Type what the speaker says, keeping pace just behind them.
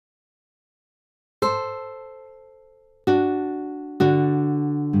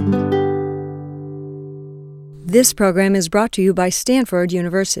This program is brought to you by Stanford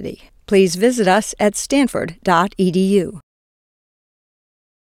University. Please visit us at stanford.edu.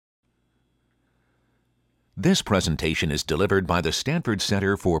 This presentation is delivered by the Stanford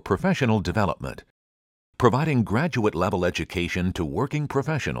Center for Professional Development, providing graduate-level education to working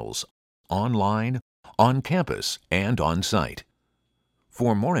professionals, online, on campus, and on-site.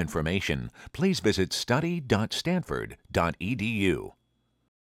 For more information, please visit study.stanford.edu.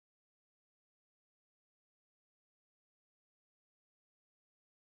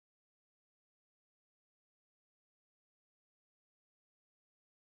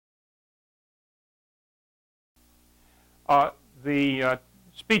 The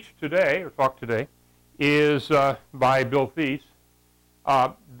speech today, or talk today, is by Bill Thies.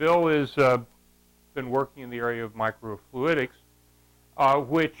 Bill has been working in the area of microfluidics,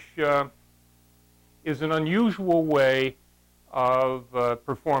 which is an unusual way of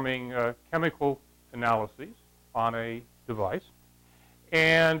performing chemical analyses on a device.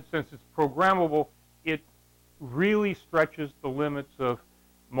 And since it's programmable, it really stretches the limits of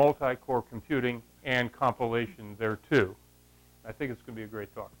multi-core computing and compilation there too. I think it's going to be a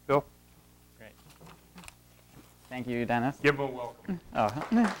great talk. Bill? Great. Thank you, Dennis. Give him a welcome. Oh.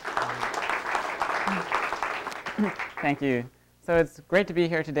 Thank you. So it's great to be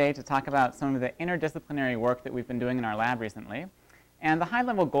here today to talk about some of the interdisciplinary work that we've been doing in our lab recently. And the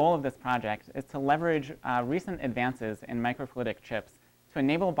high-level goal of this project is to leverage recent advances in microfluidic chips to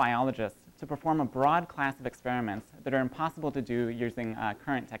enable biologists to perform a broad class of experiments that are impossible to do using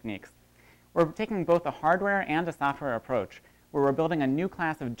current techniques. We're taking both a hardware and a software approach, where we're building a new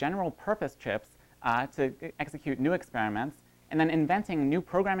class of general-purpose chips to execute new experiments, and then inventing new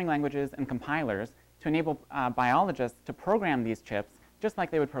programming languages and compilers to enable biologists to program these chips just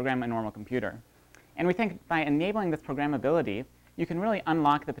like they would program a normal computer. And we think by enabling this programmability, you can really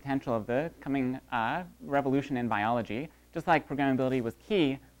unlock the potential of the coming revolution in biology, just like programmability was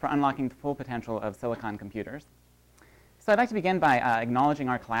key for unlocking the full potential of silicon computers. So I'd like to begin by acknowledging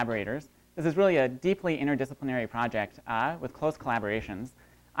our collaborators. This is really a deeply interdisciplinary project with close collaborations.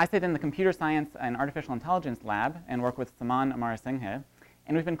 I sit in the Computer Science and Artificial Intelligence Lab and work with Saman Amarasinghe.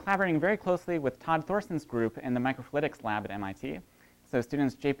 And we've been collaborating very closely with Todd Thorson's group in the Microfluidics Lab at MIT. So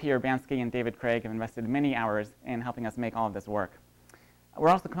students JP Urbanski and David Craig have invested many hours in helping us make all of this work. We're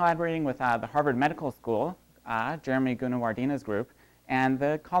also collaborating with the Harvard Medical School, Jeremy Gunawardina's group, and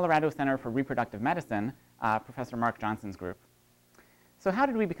the Colorado Center for Reproductive Medicine, Professor Mark Johnson's group. So how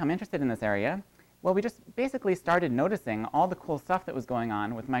did we become interested in this area? Well, we just basically started noticing all the cool stuff that was going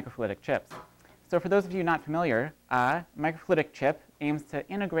on with microfluidic chips. So for those of you not familiar, microfluidic chip aims to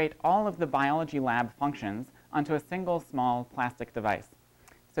integrate all of the biology lab functions onto a single small plastic device.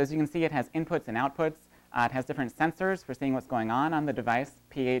 So as you can see, it has inputs and outputs. It has different sensors for seeing what's going on the device,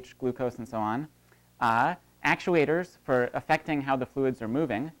 pH, glucose, and so on. Actuators for affecting how the fluids are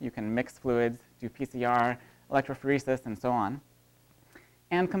moving. You can mix fluids, do PCR, electrophoresis, and so on.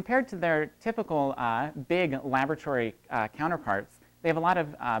 And compared to their typical big laboratory counterparts, they have a lot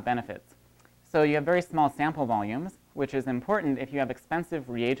of benefits. So you have very small sample volumes, which is important if you have expensive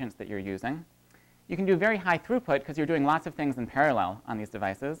reagents that you're using. You can do very high throughput because you're doing lots of things in parallel on these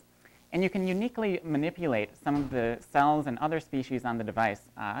devices. And you can uniquely manipulate some of the cells and other species on the device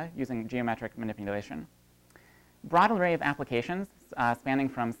using geometric manipulation. Broad array of applications spanning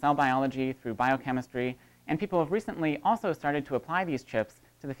from cell biology through biochemistry, and people have recently also started to apply these chips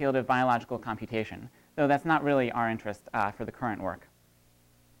to the field of biological computation, though that's not really our interest for the current work.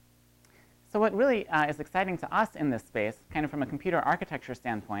 So what really is exciting to us in this space, kind of from a computer architecture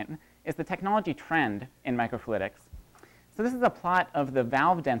standpoint, is the technology trend in microfluidics. So this is a plot of the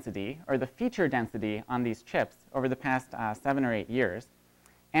valve density, or the feature density, on these chips over the past 7 or 8 years.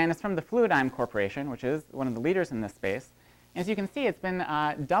 And it's from the Fluidigm Corporation, which is one of the leaders in this space. And as you can see, it's been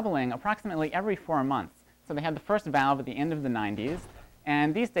doubling approximately every 4 months. So they had the first valve at the end of the 90s.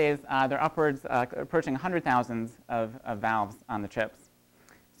 And these days, they're upwards approaching 100,000 of valves on the chips.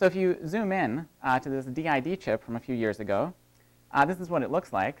 So if you zoom in to this DID chip from a few years ago, this is what it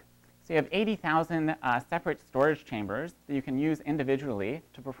looks like. So you have 80,000 separate storage chambers that you can use individually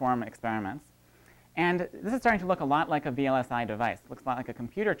to perform experiments. And this is starting to look a lot like a VLSI device. It looks a lot like a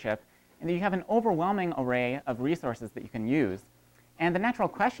computer chip. And you have an overwhelming array of resources that you can use. And the natural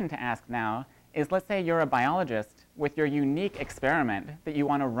question to ask now is, let's say you're a biologist with your unique experiment that you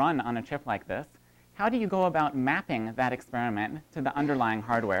want to run on a chip like this. How do you go about mapping that experiment to the underlying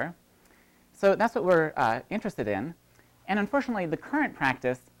hardware? So that's what we're interested in. And unfortunately, the current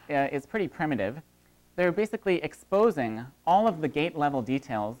practice is pretty primitive. They're basically exposing all of the gate level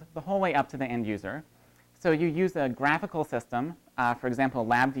details the whole way up to the end user. So you use a graphical system, for example,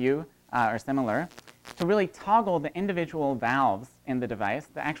 LabVIEW or similar, to really toggle the individual valves in the device,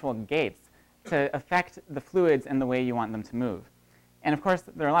 the actual gates, to affect the fluids in the way you want them to move. And of course,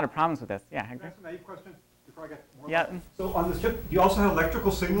 there are a lot of problems with this. Yeah, Hector? Can I ask a naive question before I get more? Yeah. So on this chip, do you also have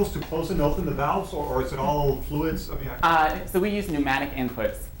electrical signals to close and open the valves, or is it all fluids? I mean, So we use pneumatic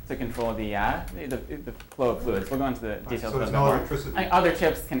inputs to control the flow of fluids. We'll go into the details. So there's no electricity. Other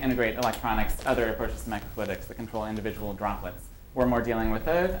chips can integrate electronics, other approaches to microfluidics that control individual droplets. We're more dealing with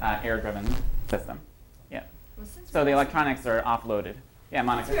an air-driven system. Yeah. Well, so the electronics are offloaded. Yeah,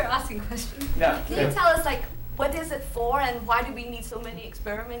 Monica. Since we're asking questions. Yeah. Can you tell us, like, what is it for, and why do we need so many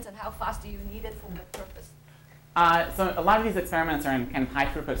experiments, and how fast do you need it for what purpose? So a lot of these experiments are in kind of high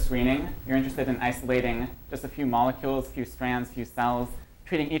throughput screening. You're interested in isolating just a few molecules, few strands, few cells,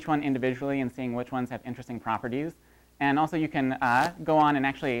 treating each one individually and seeing which ones have interesting properties. And also you can go on and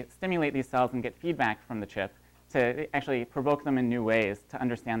actually stimulate these cells and get feedback from the chip to actually provoke them in new ways to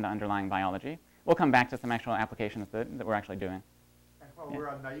understand the underlying biology. We'll come back to some actual applications that we're actually doing. well, we're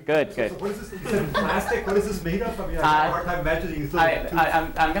on naive. Good, So good. what is this? You said plastic? What is this made of? I mean, I have a hard time imagining these little tubes.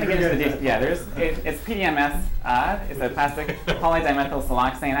 I'm going to get into the details. Yeah, it's PDMS. It's a plastic polydimethyl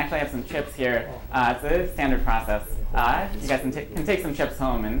siloxane. Actually, I have some chips here. It's a standard process. You guys can take some chips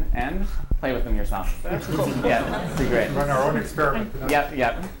home and play with them yourself. So, yeah, that'd be great. Run our own experiment.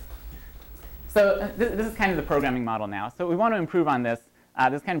 Yep. So this is kind of the programming model now. So we want to improve on this.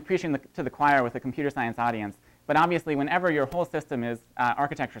 This is kind of preaching to the choir with a computer science audience. But obviously, whenever your whole system is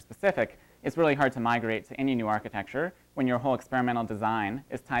architecture specific, it's really hard to migrate to any new architecture when your whole experimental design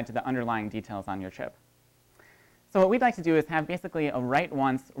is tied to the underlying details on your chip. So what we'd like to do is have basically a write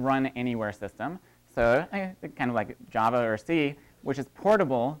once, run anywhere system. So kind of like Java or C, which is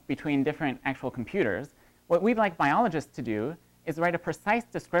portable between different actual computers. What we'd like biologists to do is write a precise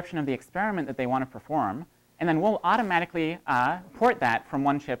description of the experiment that they want to perform, and then we'll automatically port that from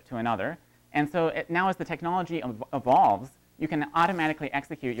one chip to another. And so now as the technology evolves, you can automatically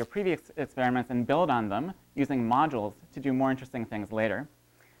execute your previous experiments and build on them using modules to do more interesting things later.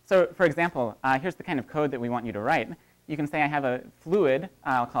 So for example, here's the kind of code that we want you to write. You can say I have a fluid,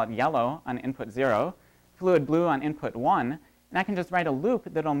 I'll call it yellow on input 0, fluid blue on input 1, and I can just write a loop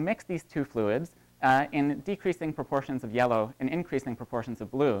that'll mix these two fluids in decreasing proportions of yellow and increasing proportions of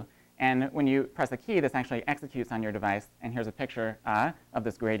blue. And when you press a key, this actually executes on your device. And here's a picture of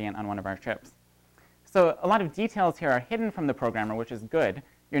this gradient on one of our chips. So a lot of details here are hidden from the programmer, which is good.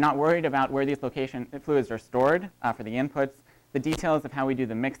 You're not worried about where these fluids are stored for the inputs, the details of how we do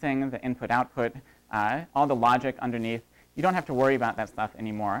the mixing, the input-output, all the logic underneath. You don't have to worry about that stuff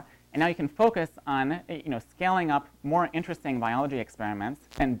anymore. And now you can focus on scaling up more interesting biology experiments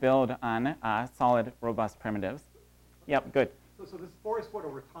and build on solid, robust primitives. Yep, good. So this forest, what,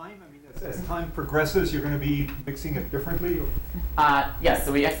 over time? I mean, as time progresses, you're going to be mixing it differently? Yes,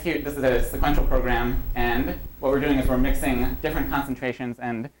 so we execute, this is a sequential program, and what we're doing is we're mixing different concentrations,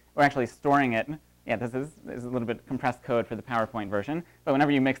 and we're actually storing it. Yeah, this is a little bit compressed code for the PowerPoint version, but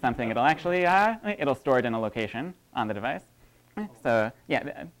whenever you mix something, it'll actually, it'll store it in a location on the device. So,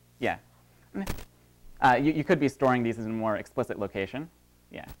 yeah. You could be storing these in a more explicit location.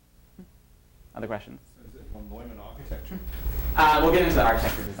 Yeah. Other questions? Is it von Neumann architecture? We'll get into the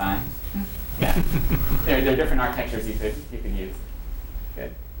architecture design. Yeah. there are different architectures you could use.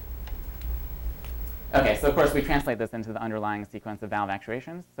 Good. Okay, so of course we translate this into the underlying sequence of valve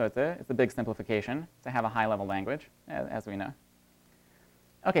actuations. So it's a big simplification to have a high-level language, as we know.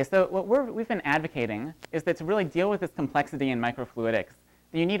 Okay, so what we've been advocating is that to really deal with this complexity in microfluidics,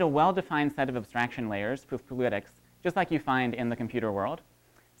 that you need a well-defined set of abstraction layers for fluidics, just like you find in the computer world.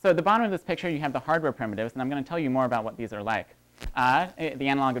 So at the bottom of this picture, you have the hardware primitives, and I'm going to tell you more about what these are like. The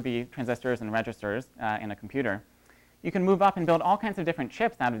analog would be transistors and registers in a computer. You can move up and build all kinds of different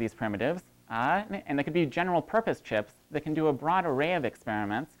chips out of these primitives, and they could be general-purpose chips that can do a broad array of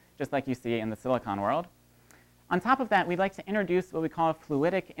experiments, just like you see in the silicon world. On top of that, we'd like to introduce what we call a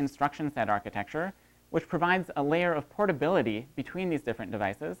fluidic instruction set architecture, which provides a layer of portability between these different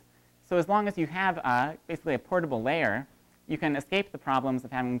devices. So as long as you have basically a portable layer, you can escape the problems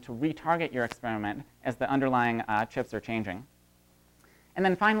of having to retarget your experiment as the underlying chips are changing. And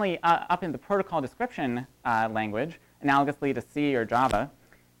then finally, up in the protocol description language, analogously to C or Java,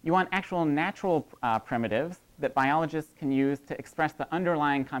 you want actual natural primitives that biologists can use to express the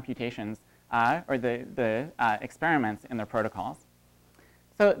underlying computations or the experiments in their protocols.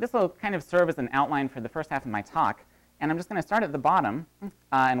 So this will kind of serve as an outline for the first half of my talk. And I'm just going to start at the bottom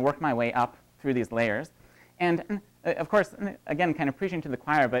and work my way up through these layers. And of course, again, kind of preaching to the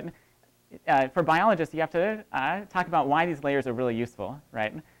choir, but for biologists, you have to talk about why these layers are really useful,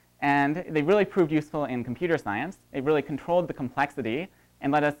 right? And they really proved useful in computer science. They really controlled the complexity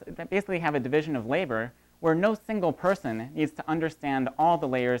and let us basically have a division of labor where no single person needs to understand all the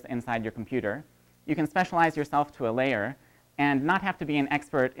layers inside your computer. You can specialize yourself to a layer and not have to be an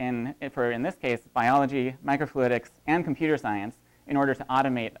expert in this case, biology, microfluidics, and computer science in order to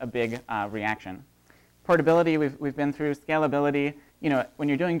automate a big reaction. Portability, we've been through. Scalability, when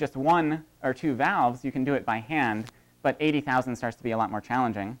you're doing just 1 or 2 valves, you can do it by hand, but 80,000 starts to be a lot more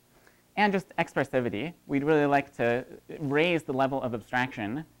challenging. And just expressivity. We'd really like to raise the level of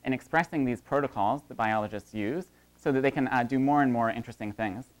abstraction in expressing these protocols that biologists use so that they can do more and more interesting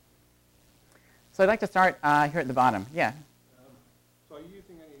things. So I'd like to start here at the bottom. Yeah? So are you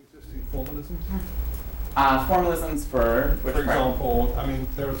using any existing formalisms? Formalisms for which For example, I mean,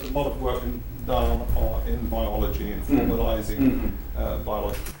 there's a lot of work done in biology in formalizing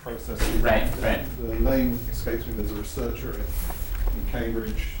biological processes. Right. The name escapes me. There's a researcher in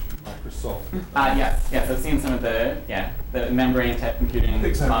Cambridge, Microsoft. Yes, I've seen some of the membrane type computing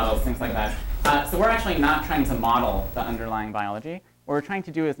models, things like that. So we're actually not trying to model the underlying biology. What we're trying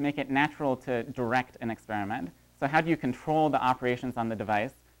to do is make it natural to direct an experiment. So how do you control the operations on the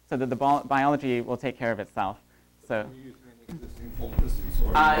device so that the biology will take care of itself? So are you using any existing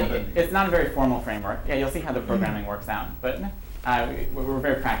formalisms? It's not a very formal framework. Yeah, you'll see how the programming works out. But we're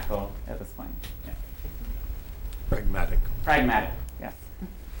very practical at this point. Yeah. Pragmatic, yes.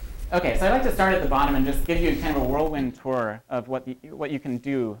 OK, so I'd like to start at the bottom and just give you kind of a whirlwind tour of what you can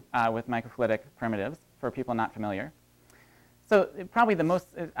do with microfluidic primitives for people not familiar. So probably the most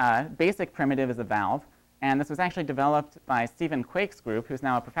basic primitive is a valve. And this was actually developed by Stephen Quake's group, who's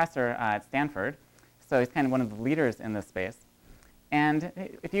now a professor at Stanford. So he's kind of one of the leaders in this space. And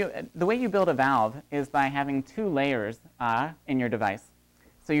the way you build a valve is by having 2 layers in your device.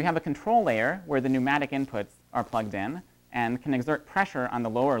 So you have a control layer where the pneumatic inputs are plugged in and can exert pressure on the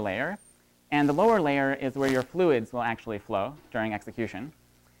lower layer. And the lower layer is where your fluids will actually flow during execution.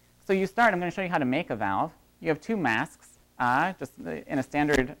 So you start, I'm going to show you how to make a valve. You have 2 masks, just in a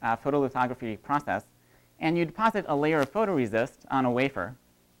standard photolithography process. And you deposit a layer of photoresist on a wafer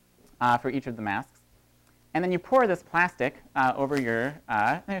for each of the masks. And then you pour this plastic over your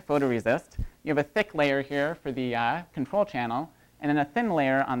photoresist. You have a thick layer here for the control channel, and then a thin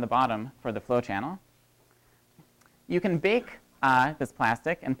layer on the bottom for the flow channel. You can bake this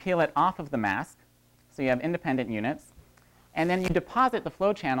plastic and peel it off of the mask, so you have independent units. And then you deposit the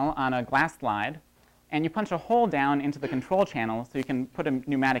flow channel on a glass slide, and you punch a hole down into the control channel so you can put a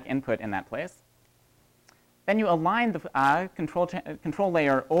pneumatic input in that place. Then you align the control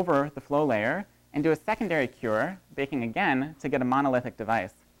layer over the flow layer and do a secondary cure, baking again, to get a monolithic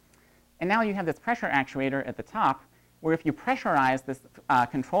device. And now you have this pressure actuator at the top, where if you pressurize this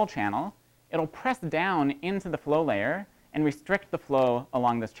control channel, it'll press down into the flow layer and restrict the flow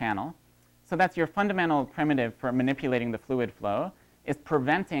along this channel. So that's your fundamental primitive for manipulating the fluid flow, is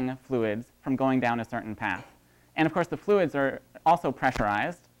preventing fluids from going down a certain path. And of course, the fluids are also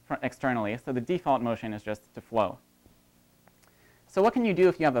pressurized externally, so the default motion is just to flow. So what can you do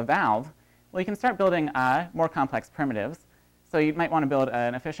if you have a valve? Well, you can start building more complex primitives. So you might want to build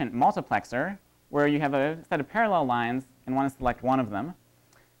an efficient multiplexer where you have a set of parallel lines and want to select one of them.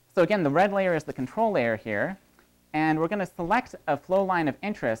 So again, the red layer is the control layer here. And we're going to select a flow line of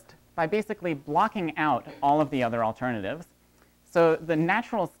interest by basically blocking out all of the other alternatives. So the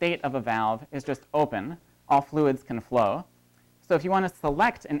natural state of a valve is just open. All fluids can flow. So if you want to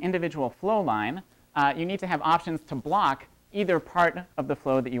select an individual flow line, you need to have options to block either part of the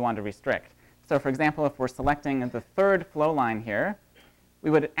flow that you want to restrict. So for example, if we're selecting the 3rd flow line here, we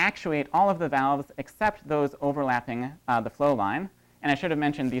would actuate all of the valves except those overlapping the flow line. And I should have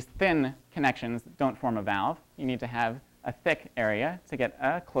mentioned these thin connections don't form a valve. You need to have a thick area to get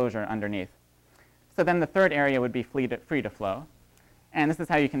a closure underneath. So then the 3rd area would be free to flow. And this is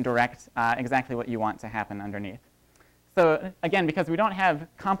how you can direct exactly what you want to happen underneath. So again, because we don't have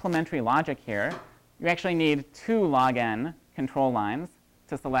complementary logic here, you actually need 2 log n control lines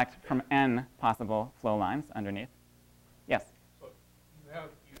to select from n possible flow lines underneath. Yes? So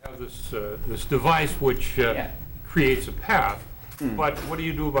you have this device which creates a path, but what do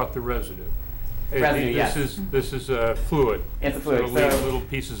you do about the residue? This is a fluid. It's a fluid. So it'll leave little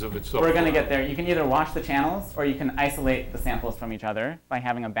pieces of itself. We're going to get there. You can either wash the channels, or you can isolate the samples from each other by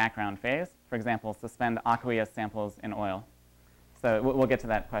having a background phase. For example, suspend aqueous samples in oil. So we'll get to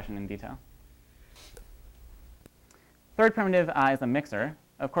that question in detail. 3rd primitive is a mixer.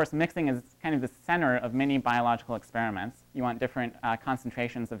 Of course, mixing is kind of the center of many biological experiments. You want different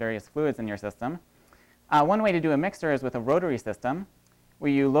concentrations of various fluids in your system. One way to do a mixer is with a rotary system,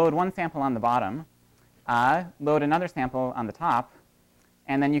 where you load one sample on the bottom, load another sample on the top,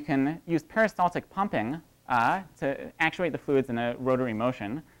 And then you can use peristaltic pumping to actuate the fluids in a rotary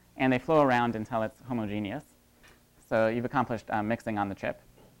motion, and they flow around until it's homogeneous. So you've accomplished mixing on the chip.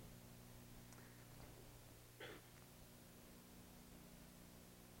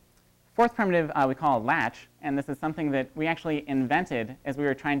 Fourth primitive we call a latch, and this is something that we actually invented as we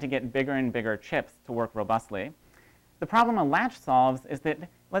were trying to get bigger and bigger chips to work robustly. The problem a latch solves is that,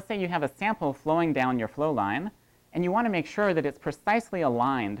 let's say you have a sample flowing down your flow line, and you want to make sure that it's precisely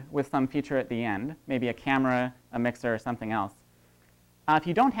aligned with some feature at the end, maybe a camera, a mixer, or something else. If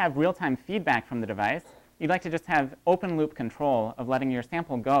you don't have real-time feedback from the device, you'd like to just have open-loop control of letting your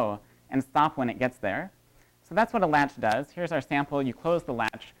sample go and stop when it gets there. So that's what a latch does. Here's our sample. You close the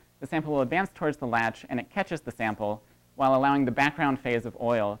latch. The sample will advance towards the latch, and it catches the sample while allowing the background phase of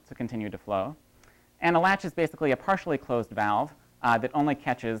oil to continue to flow. And a latch is basically a partially closed valve that only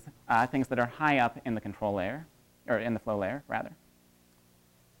catches things that are high up in the control layer, or in the flow layer, rather.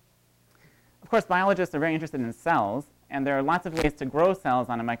 Of course, biologists are very interested in cells, and there are lots of ways to grow cells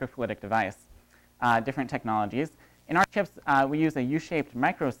on a microfluidic device, different technologies. In our chips, we use a U-shaped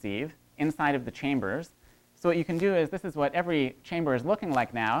microsieve inside of the chambers. So what you can do is, this is what every chamber is looking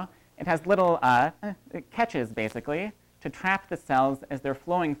like now. It has little catches, basically, to trap the cells as they're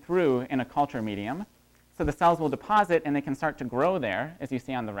flowing through in a culture medium. So the cells will deposit, and they can start to grow there, as you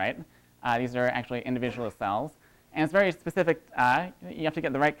see on the right. These are actually individual cells. And it's very specific. You have to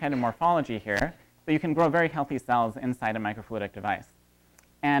get the right kind of morphology here. But you can grow very healthy cells inside a microfluidic device.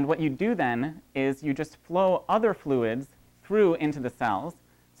 And what you do then is you just flow other fluids through into the cells.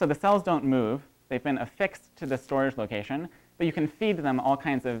 So the cells don't move. They've been affixed to the storage location. But you can feed them all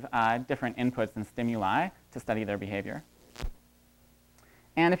kinds of different inputs and stimuli to study their behavior.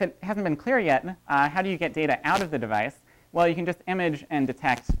 And if it hasn't been clear yet, how do you get data out of the device? Well, you can just image and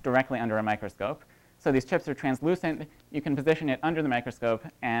detect directly under a microscope. So these chips are translucent. You can position it under the microscope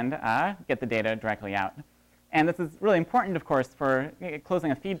and get the data directly out. And this is really important, of course, for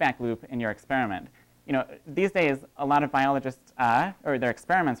closing a feedback loop in your experiment. You know, these days, a lot of biologists, or their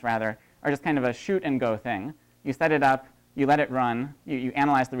experiments rather, are just kind of a shoot and go thing. You set it up, you let it run, you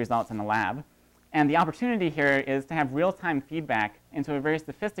analyze the results in the lab. And the opportunity here is to have real-time feedback into a very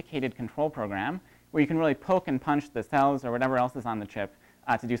sophisticated control program where you can really poke and punch the cells or whatever else is on the chip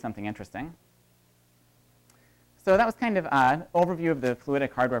to do something interesting. So that was kind of an overview of the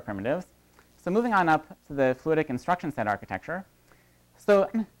fluidic hardware primitives. So moving on up to the fluidic instruction set architecture. So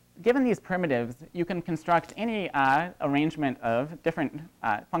given these primitives, you can construct any arrangement of different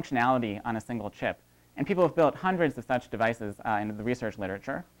functionality on a single chip. And people have built hundreds of such devices in the research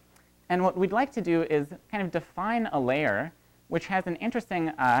literature. And what we'd like to do is kind of define a layer which has an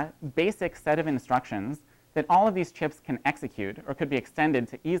interesting basic set of instructions that all of these chips can execute or could be extended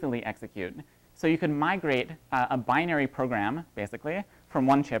to easily execute. So you could migrate a binary program, basically, from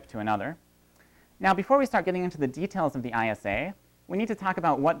one chip to another. Now, before we start getting into the details of the ISA, we need to talk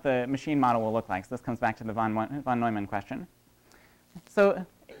about what the machine model will look like. So this comes back to the von Neumann question. So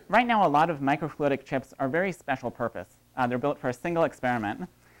right now, a lot of microfluidic chips are very special purpose. They're built for a single experiment.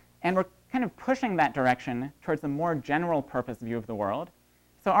 And we're kind of pushing that direction towards a more general purpose view of the world.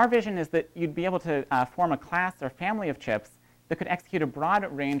 So our vision is that you'd be able to form a class or family of chips that could execute a broad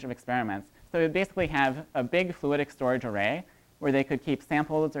range of experiments. So you'd basically have a big fluidic storage array where they could keep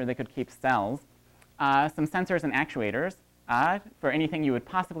samples or they could keep cells, some sensors and actuators for anything you would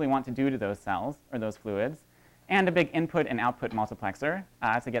possibly want to do to those cells or those fluids, and a big input and output multiplexer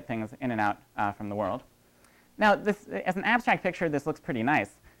to get things in and out from the world. Now, this, as an abstract picture, this looks pretty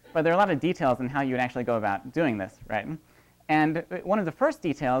nice. But there are a lot of details in how you would actually go about doing this, right? And one of the first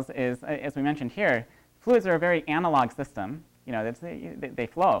details is, as we mentioned here, fluids are a very analog system. You know, they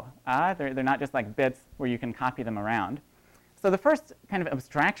flow. They're not just like bits where you can copy them around. So the first kind of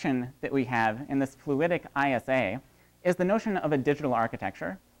abstraction that we have in this fluidic ISA is the notion of a digital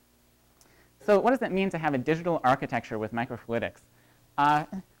architecture. So what does it mean to have a digital architecture with microfluidics?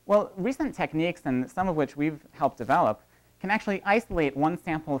 Well, recent techniques, and some of which we've helped develop, can actually isolate one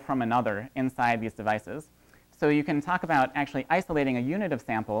sample from another inside these devices. So you can talk about actually isolating a unit of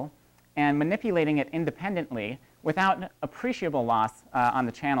sample and manipulating it independently without appreciable loss on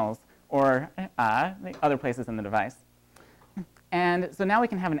the channels or other places in the device. And so now we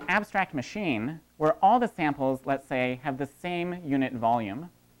can have an abstract machine where all the samples, let's say, have the same unit volume.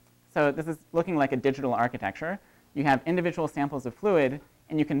 So this is looking like a digital architecture. You have individual samples of fluid,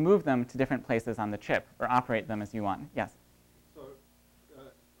 and you can move them to different places on the chip or operate them as you want. Yes?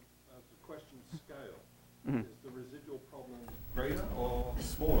 Is the residual problem greater or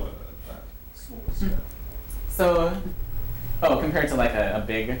smaller at that smaller scale? So, compared to like a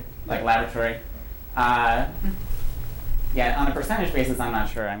big laboratory. Yeah, on a percentage basis, I'm not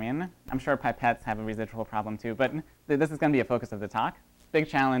sure. I mean, I'm sure pipettes have a residual problem too, but this is going to be a focus of the talk. Big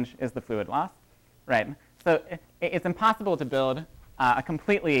challenge is the fluid loss, right? So it's impossible to build a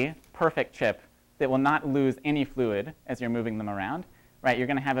completely perfect chip that will not lose any fluid as you're moving them around, right? You're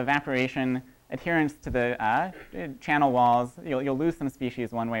going to have evaporation, adherence to the channel walls. You'll lose some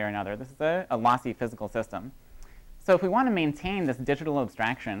species one way or another. This is a lossy physical system. So if we want to maintain this digital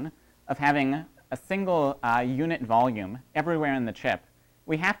abstraction of having a single unit volume everywhere in the chip,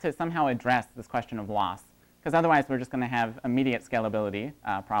 we have to somehow address this question of loss, because otherwise we're just going to have immediate scalability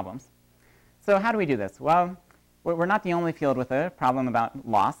problems. So how do we do this? Well, we're not the only field with a problem about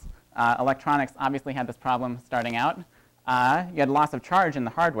loss. Electronics obviously had this problem starting out. You had loss of charge in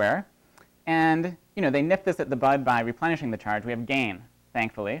the hardware, and they nipped this at the bud by replenishing the charge. We have gain,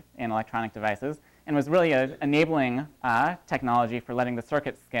 thankfully, in electronic devices, and was really an enabling technology for letting the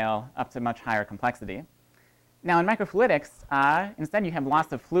circuit scale up to much higher complexity. Now in microfluidics, instead you have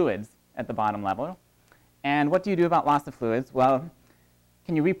loss of fluids at the bottom level. And what do you do about loss of fluids? Well,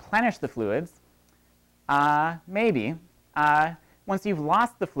 can you replenish the fluids? Maybe. Once you've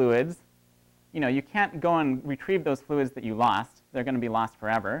lost the fluids, you can't go and retrieve those fluids that you lost. They're going to be lost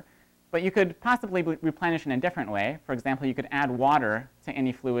forever. But you could possibly replenish in a different way. For example, you could add water to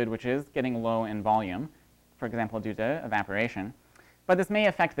any fluid which is getting low in volume, for example, due to evaporation. But this may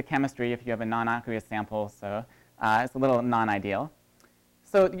affect the chemistry if you have a non-aqueous sample, so it's a little non-ideal.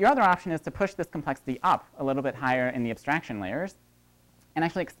 So your other option is to push this complexity up a little bit higher in the abstraction layers and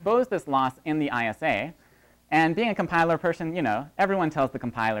actually expose this loss in the ISA. And being a compiler person, everyone tells the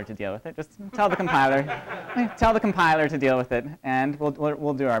compiler to deal with it. Just tell the compiler, to deal with it, and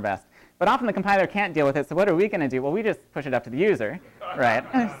we'll do our best. But often the compiler can't deal with it, so what are we going to do? Well, we just push it up to the user, right?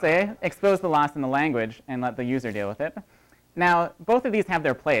 Say, expose the loss in the language and let the user deal with it. Now, both of these have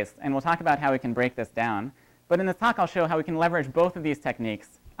their place, and we'll talk about how we can break this down. But in this talk, I'll show how we can leverage both of these techniques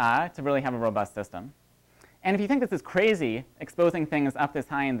to really have a robust system. And if you think this is crazy, exposing things up this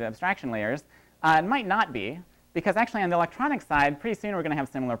high in the abstraction layers, it might not be, because actually on the electronic side, pretty soon we're going to have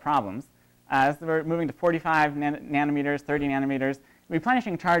similar problems. So we're moving to 45 nanometers, 30 nanometers.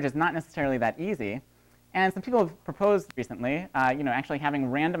 Replenishing charge is not necessarily that easy. And some people have proposed recently, actually having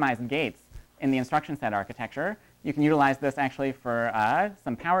randomized gates in the instruction set architecture. You can utilize this actually for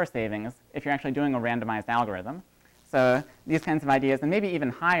some power savings if you're actually doing a randomized algorithm. So these kinds of ideas, and maybe even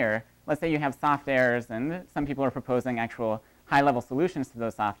higher. Let's say you have soft errors, and some people are proposing actual high-level solutions to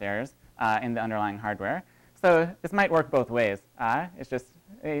those soft errors in the underlying hardware. So this might work both ways. It's just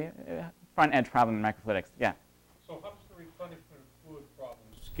a front-edge problem in microfluidics. Yeah? So how does the replenishment of fluid problem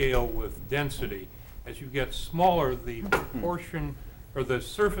scale with density? As you get smaller, the proportion or the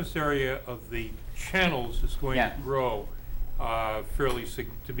surface area of the channels is going to grow to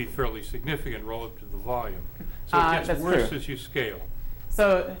be fairly significant relative to the volume. So it gets worse as you scale.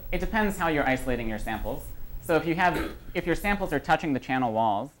 So it depends how you're isolating your samples. So if your samples are touching the channel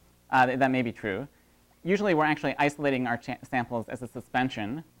walls, that may be true. Usually we're actually isolating our samples as a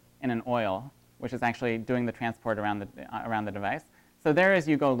suspension in an oil, which is actually doing the transport around the device. So there, as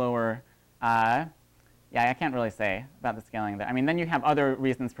you go lower, I can't really say about the scaling there. I mean, then you have other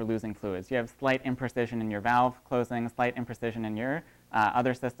reasons for losing fluids. You have slight imprecision in your valve closing, slight imprecision in your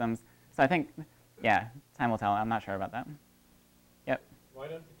other systems. So I think, time will tell. I'm not sure about that. Yep. Why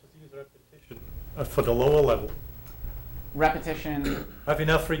don't you just use repetition for the lower level? Repetition. Have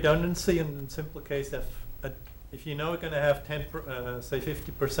enough redundancy, and in simple case, if you know you're going to have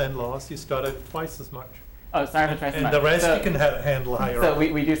 50% loss, you start at twice as much. Oh, sorry for twice as much. And the rest you can handle higher. So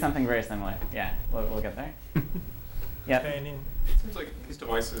we do something very similar. Yeah, we'll get there. Yep. It seems like these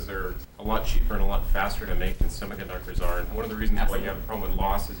devices are a lot cheaper and a lot faster to make than semiconductors are. And one of the reasons why you have a problem with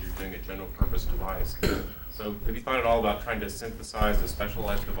loss is you're doing a general purpose device. So have you thought at all about trying to synthesize a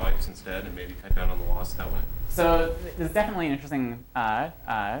specialized device instead and maybe cut down on the loss that way? So there's definitely an interesting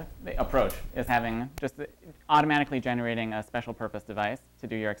approach, is having just automatically generating a special purpose device to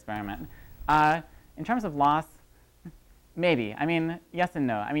do your experiment. In terms of loss, maybe. I mean, yes and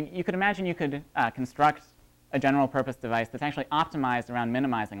no. I mean, you could imagine you could construct a general purpose device that's actually optimized around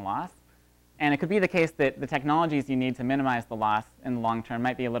minimizing loss. And it could be the case that the technologies you need to minimize the loss in the long term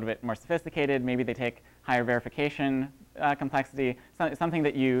might be a little bit more sophisticated. Maybe they take higher verification complexity, something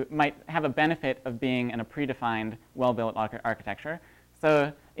that you might have a benefit of being in a predefined, well-built architecture.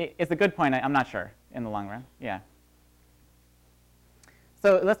 So it's a good point. I'm not sure in the long run. Yeah.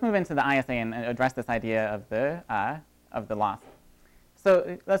 So let's move into the ISA and address this idea of the loss.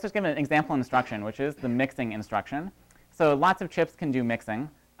 So let's just give an example instruction, which is the mixing instruction. So lots of chips can do mixing.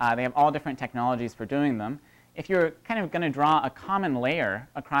 They have all different technologies for doing them. If you're kind of going to draw a common layer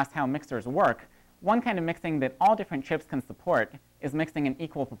across how mixers work, one kind of mixing that all different chips can support is mixing in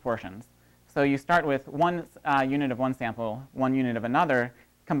equal proportions. So you start with one unit of one sample, one unit of another,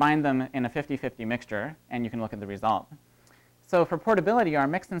 combine them in a 50-50 mixture, and you can look at the result. So for portability, our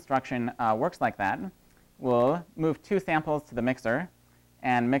mix instruction works like that. We'll move 2 samples to the mixer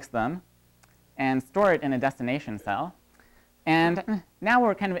and mix them and store it in a destination cell. And now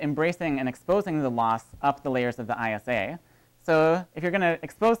we're kind of embracing and exposing the loss up the layers of the ISA. So if you're going to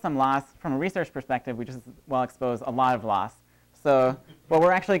expose some loss from a research perspective, we just well expose a lot of loss. So what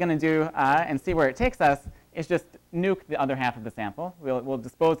we're actually going to do and see where it takes us is just nuke the other half of the sample. We'll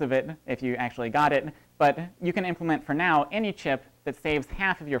dispose of it if you actually got it. But you can implement, for now, any chip that saves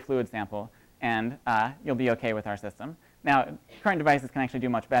half of your fluid sample, and you'll be OK with our system. Now, current devices can actually do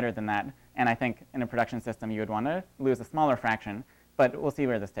much better than that. And I think in a production system, you would want to lose a smaller fraction. But we'll see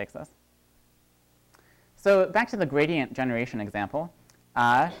where this takes us. So back to the gradient generation example.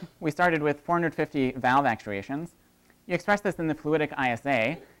 We started with 450 valve actuations. You express this in the fluidic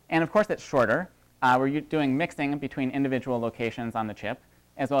ISA. And of course, it's shorter. We're doing mixing between individual locations on the chip,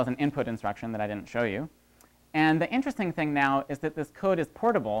 as well as an input instruction that I didn't show you. And the interesting thing now is that this code is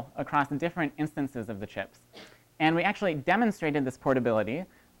portable across different instances of the chips. And we actually demonstrated this portability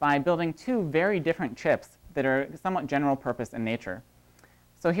by building 2 very different chips that are somewhat general purpose in nature.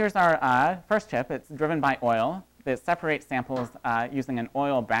 So here's our first chip. It's driven by oil that separates samples using an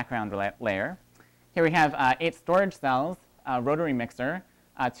oil background layer. Here we have 8 storage cells, a rotary mixer,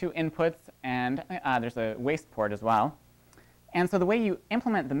 2 inputs, and there's a waste port as well. And so the way you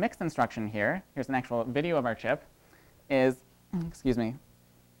implement the mix instruction here, here's an actual video of our chip, is, excuse me,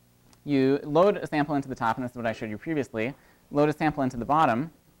 you load a sample into the top, and this is what I showed you previously, load a sample into the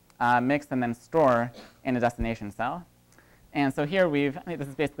bottom, mix, and then store in a destination cell. And so here this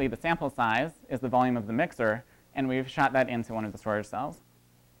is basically the sample size is the volume of the mixer, and we've shot that into one of the storage cells.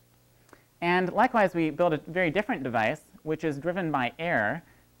 And likewise, we build a very different device, which is driven by air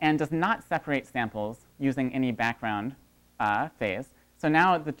and does not separate samples using any background phase. So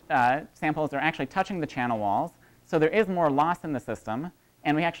now the samples are actually touching the channel walls, so there is more loss in the system,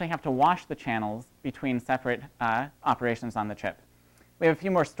 and we actually have to wash the channels between separate operations on the chip. We have a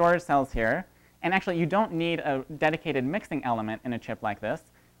few more storage cells here, and actually you don't need a dedicated mixing element in a chip like this,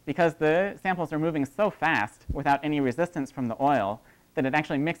 because the samples are moving so fast without any resistance from the oil that it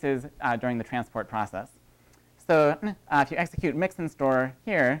actually mixes during the transport process. So if you execute mix and store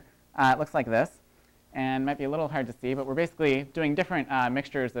here, it looks like this. And it might be a little hard to see, but we're basically doing different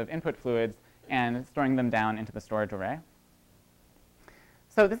mixtures of input fluids and storing them down into the storage array.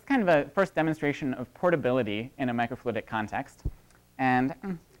 So this is kind of a first demonstration of portability in a microfluidic context.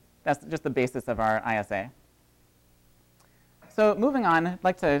 And that's just the basis of our ISA. So moving on, I'd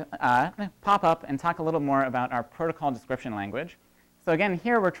like to pop up and talk a little more about our protocol description language. So again,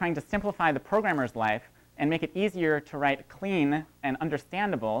 here we're trying to simplify the programmer's life and make it easier to write clean and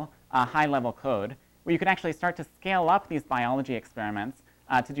understandable high-level code, where you could actually start to scale up these biology experiments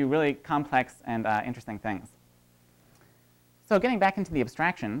to do really complex and interesting things. So getting back into the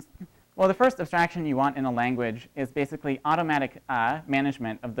abstractions, well, the first abstraction you want in a language is basically automatic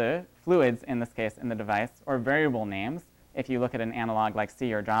management of the fluids, in this case, in the device, or variable names, if you look at an analog like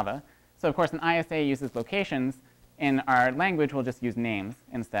C or Java. So of course, an ISA uses locations. In our language, we'll just use names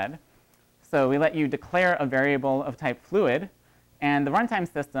instead. So we let you declare a variable of type fluid, and the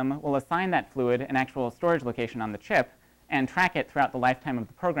runtime system will assign that fluid an actual storage location on the chip and track it throughout the lifetime of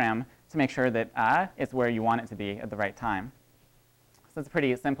the program to make sure that it's where you want it to be at the right time. So it's a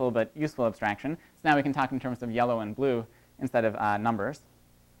pretty simple but useful abstraction. So now we can talk in terms of yellow and blue instead of numbers.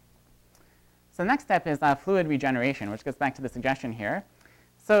 So the next step is fluid regeneration, which goes back to the suggestion here.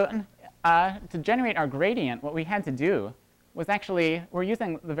 So to generate our gradient, what we had to do was actually, we're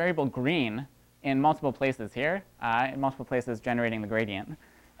using the variable green in multiple places here, in multiple places generating the gradient.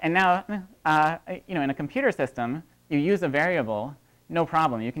 And now, in a computer system, you use a variable, no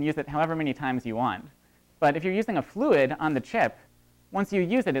problem. You can use it however many times you want. But if you're using a fluid on the chip, once you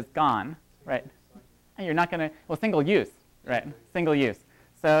use it, it's gone, right? You're not going to, well, single use, right? Single use.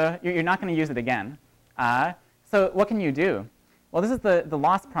 So you're not going to use it again. So what can you do? Well, this is the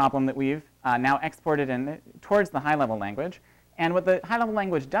loss problem that we've now exported in towards the high-level language. And what the high-level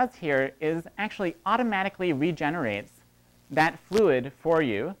language does here is actually automatically regenerates that fluid for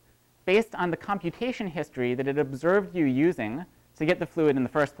you based on the computation history that it observed you using to get the fluid in the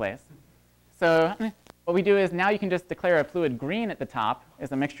first place. So what we do is now you can just declare a fluid green at the top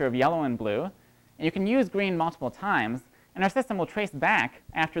as a mixture of yellow and blue. And you can use green multiple times. And our system will trace back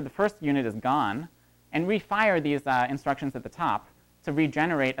after the first unit is gone and refire these instructions at the top to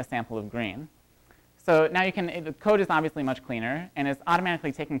regenerate a sample of green. So now the code is obviously much cleaner, and it's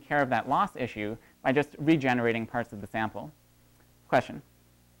automatically taking care of that loss issue by just regenerating parts of the sample. Question?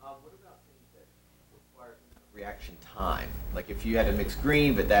 What about things that require reaction time? Like if you had to mix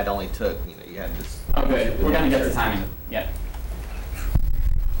green, but that only took, you had this. Oh, good. We're going to get to timing. Yeah.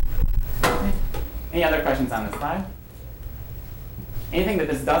 Any other questions on this slide? Anything that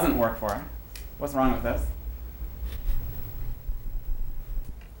this doesn't work for? What's wrong with this?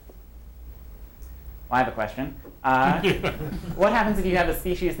 Well, I have a question. What happens if you have a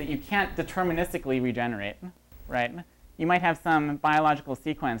species that you can't deterministically regenerate, right? You might have some biological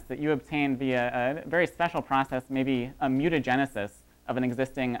sequence that you obtained via a very special process, maybe a mutagenesis of an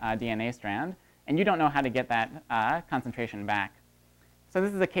existing DNA strand, and you don't know how to get that concentration back. So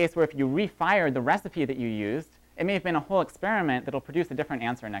this is a case where if you refired the recipe that you used, it may have been a whole experiment that will produce a different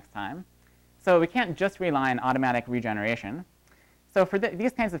answer next time. So we can't just rely on automatic regeneration. So for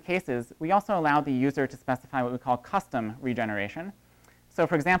these kinds of cases, we also allow the user to specify what we call custom regeneration. So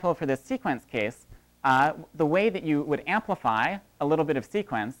for example, for this sequence case, the way that you would amplify a little bit of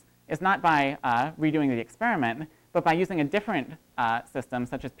sequence is not by redoing the experiment, but by using a different system,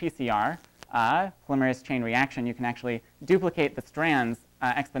 such as PCR, polymerase chain reaction. You can actually duplicate the strands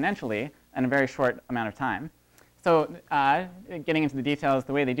exponentially in a very short amount of time. So getting into the details,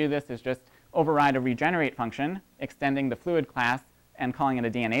 the way they do this is just override a regenerate function, extending the fluid class and calling it a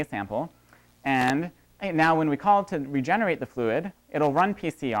DNA sample. And now when we call to regenerate the fluid, it'll run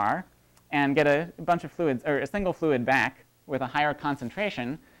PCR and get a bunch of fluids, or a single fluid back with a higher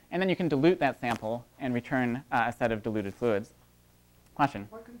concentration, and then you can dilute that sample and return a set of diluted fluids. Question?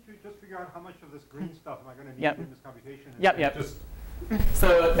 Why couldn't you just figure out how much of this green stuff am I going to need Yep. in this computation? Yep. Just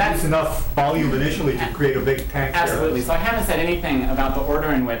So that's enough volume initially to create a big tank. absolutely. There. So I haven't said anything about the order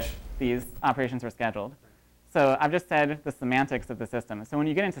in which these operations were scheduled. So I've just said the semantics of the system. So when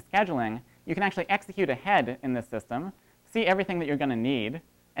you get into scheduling, you can actually execute ahead in this system, see everything that you're going to need,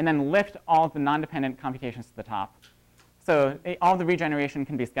 and then lift all of the non-dependent computations to the top. So all the regeneration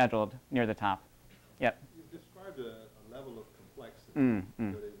can be scheduled near the top. Yep. You've described a level of complexity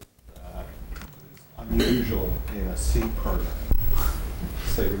that is unusual in a C program, to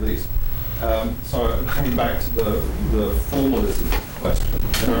say the least. So coming back to the formalism question,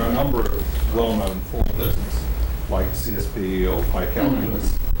 there are a number of well-known formalisms like CSP or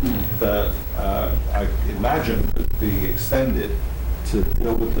PyCalculus that I imagine could be extended to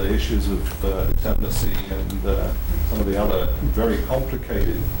deal with the issues of determinacy and some of the other very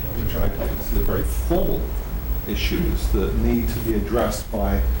complicated, which I consider very formal issues that need to be addressed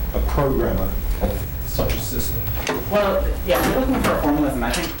by a programmer of such a system. Well, yeah, if you're looking for formalism,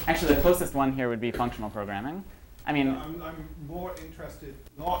 I think actually the closest one here would be functional programming. I mean, I'm more interested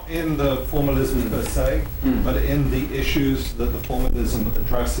not in the formalism per se, but in the issues that the formalism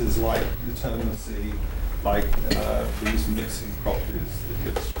addresses, like determinacy, like these mixing properties that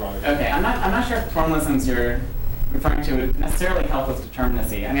you described. okay, I'm not sure if the formalisms you're referring to would necessarily help with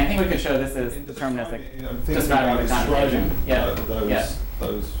determinacy. I mean, I think we could show this as deterministic. I'm thinking describing about the computation.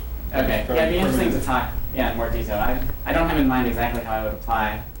 those. Okay, yeah, it'd be interesting to talk in more detail. I don't have in mind exactly how I would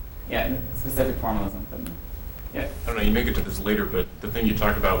apply specific formalism. But, yeah. I don't know, you may get to this later, but the thing you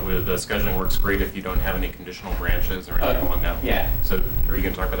talked about with scheduling works great if you don't have any conditional branches or anything along that. Yeah. So are you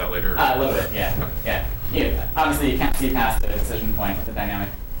going to talk about that later? A little bit, yeah. Okay. Yeah. Obviously, you can't see past a decision point with a dynamic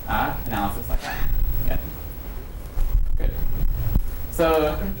analysis like that. Yeah. Good.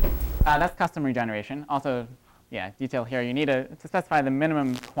 So that's custom regeneration. Also, detail here. You need to specify the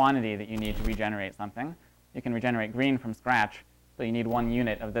minimum quantity that you need to regenerate something. You can regenerate green from scratch, but you need 1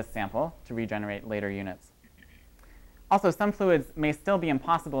 unit of this sample to regenerate later units. Also, some fluids may still be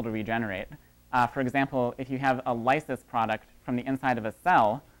impossible to regenerate. For example, if you have a lysis product from the inside of a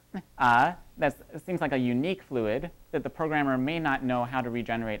cell, that seems like a unique fluid that the programmer may not know how to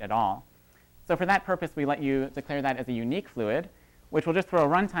regenerate at all. So for that purpose, we let you declare that as a unique fluid, which will just throw a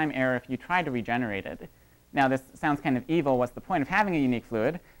runtime error if you try to regenerate it. Now, this sounds kind of evil. What's the point of having a unique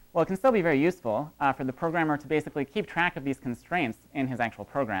fluid? Well, it can still be very useful for the programmer to basically keep track of these constraints in his actual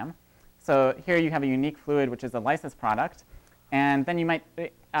program. So here you have a unique fluid, which is a lysis product. And then you might,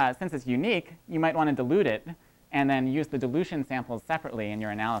 since it's unique, you might want to dilute it and then use the dilution samples separately in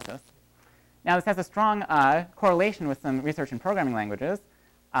your analysis. Now, this has a strong correlation with some research in programming languages.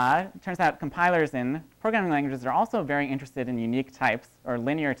 It turns out compilers in programming languages are also very interested in unique types, or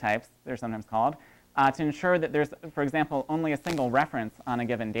linear types, they're sometimes called, to ensure that there's, for example, only a single reference on a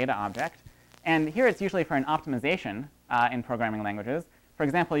given data object. And here it's usually for an optimization in programming languages. For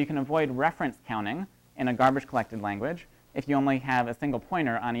example, you can avoid reference counting in a garbage collected language if you only have a single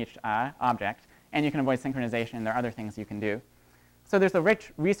pointer on each object. And you can avoid synchronization. There are other things you can do. So there's a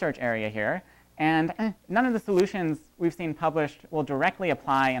rich research area here. And none of the solutions we've seen published will directly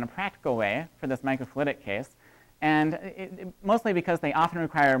apply in a practical way for this microfluidic case, and mostly because they often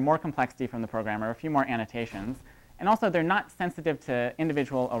require more complexity from the programmer, a few more annotations, and also they're not sensitive to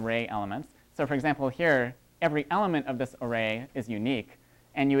individual array elements. So for example, here, every element of this array is unique,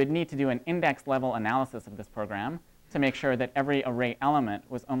 and you would need to do an index level analysis of this program to make sure that every array element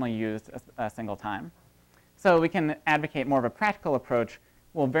was only used a single time. So we can advocate more of a practical approach.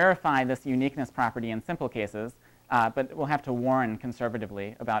 We'll verify this uniqueness property in simple cases, but we'll have to warn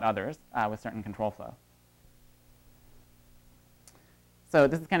conservatively about others with certain control flow. So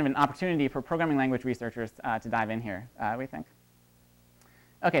this is kind of an opportunity for programming language researchers to dive in here, we think.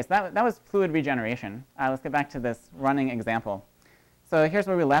 OK, so that was fluid regeneration. Let's get back to this running example. So here's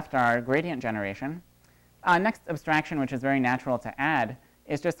where we left our gradient generation. Next abstraction, which is very natural to add,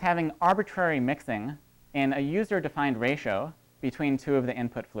 is just having arbitrary mixing in a user-defined ratio between two of the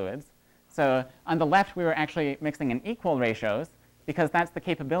input fluids. So on the left, we were actually mixing in equal ratios, because that's the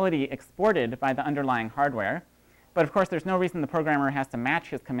capability exported by the underlying hardware. But of course, there's no reason the programmer has to match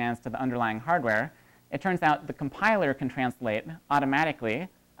his commands to the underlying hardware. It turns out the compiler can translate automatically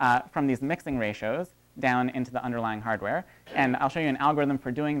from these mixing ratios down into the underlying hardware. And I'll show you an algorithm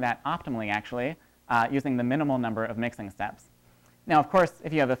for doing that optimally, actually, using the minimal number of mixing steps. Now, of course,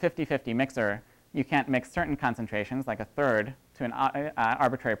 if you have a 50-50 mixer, you can't mix certain concentrations, like a third, to an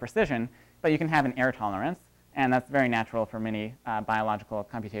arbitrary precision, but you can have an error tolerance. And that's very natural for many biological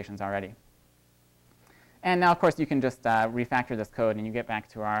computations already. And now, of course, you can just refactor this code, and you get back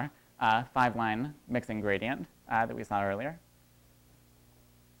to our 5-line mixing gradient that we saw earlier.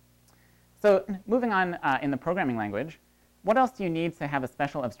 So moving on in the programming language, what else do you need to have a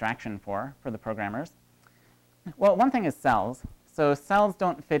special abstraction for the programmers? Well, one thing is cells. So cells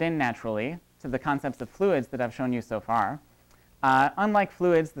don't fit in naturally to the concepts of fluids that I've shown you so far. Unlike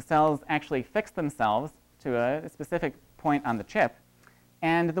fluids, the cells actually fix themselves to a specific point on the chip.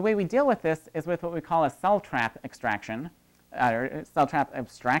 And the way we deal with this is with what we call a cell trap extraction, or cell trap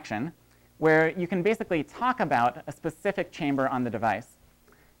abstraction, where you can basically talk about a specific chamber on the device.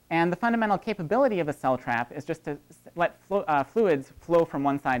 And the fundamental capability of a cell trap is just to let fluids flow from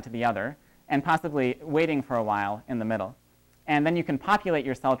one side to the other, and possibly waiting for a while in the middle. And then you can populate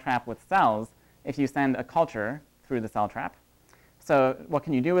your cell trap with cells if you send a culture through the cell trap. So what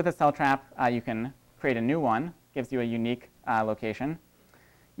can you do with a cell trap? You can create a new one, gives you a unique location.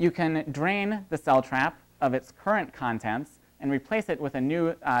 You can drain the cell trap of its current contents and replace it with a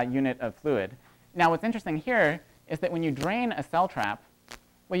new unit of fluid. Now, what's interesting here is that when you drain a cell trap,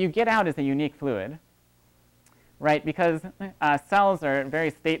 what you get out is a unique fluid, right? Because cells are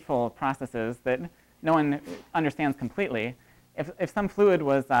very stateful processes that no one understands completely. If some fluid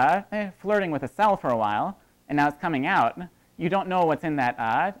was flirting with a cell for a while, and now it's coming out, you don't know what's in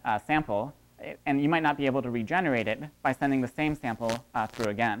that sample, and you might not be able to regenerate it by sending the same sample through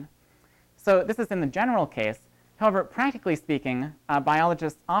again. So this is in the general case. However, practically speaking,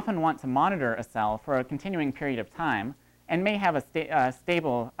 biologists often want to monitor a cell for a continuing period of time, and may have a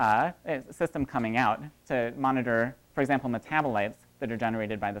stable system coming out to monitor, for example, metabolites that are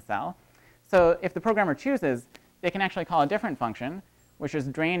generated by the cell. So if the programmer chooses, they can actually call a different function, which is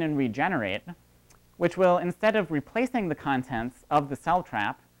drain and regenerate, which will, instead of replacing the contents of the cell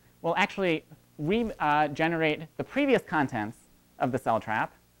trap, will actually regenerate the previous contents of the cell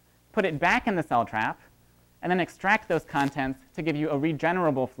trap, put it back in the cell trap, and then extract those contents to give you a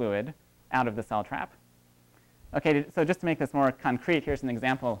regenerable fluid out of the cell trap. OK, so just to make this more concrete, here's an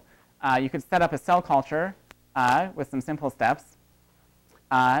example. You could set up a cell culture with some simple steps.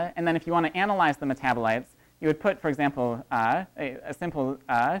 And then if you want to analyze the metabolites, you would put, for example, a simple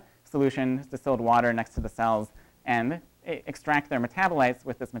solution, distilled water, next to the cells, and extract their metabolites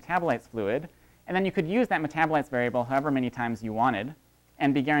with this metabolites fluid. And then you could use that metabolites variable however many times you wanted,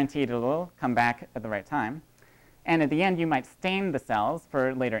 and be guaranteed it will come back at the right time. And at the end, you might stain the cells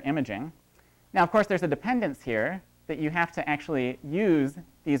for later imaging. Now, of course, there's a dependence here that you have to actually use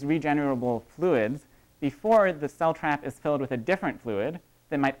these regenerable fluids before the cell trap is filled with a different fluid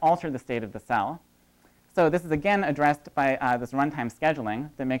that might alter the state of the cell. So this is again addressed by this runtime scheduling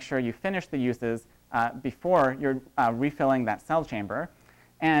that makes sure you finish the uses before you're refilling that cell chamber.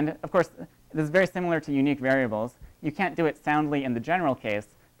 And of course, this is very similar to unique variables. You can't do it soundly in the general case,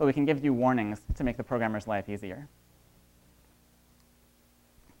 but we can give you warnings to make the programmer's life easier.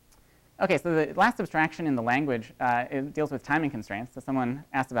 OK, so the last abstraction in the language it deals with timing constraints. So someone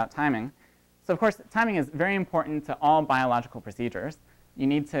asked about timing. So of course, timing is very important to all biological procedures. You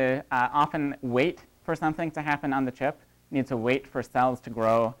need to often wait for something to happen on the chip. You need to wait for cells to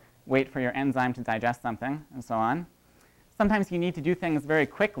grow, wait for your enzyme to digest something, and so on. Sometimes you need to do things very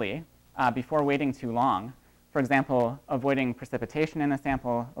quickly, before waiting too long. For example, avoiding precipitation in a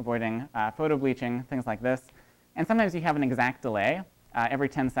sample, avoiding photo bleaching, things like this. And sometimes you have an exact delay. Every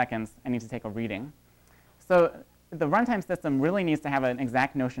 10 seconds, I need to take a reading. So the runtime system really needs to have an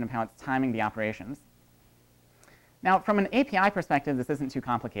exact notion of how it's timing the operations. Now, from an API perspective, this isn't too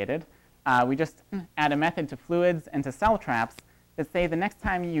complicated. We just add a method to fluids and to cell traps that say the next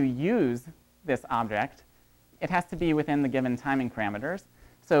time you use this object, it has to be within the given timing parameters.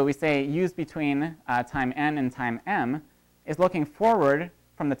 So we say use between time n and time m is looking forward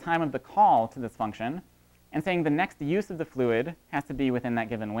from the time of the call to this function and saying the next use of the fluid has to be within that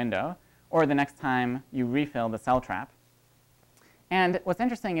given window, or the next time you refill the cell trap. And what's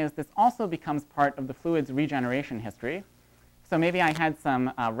interesting is this also becomes part of the fluid's regeneration history. So maybe I had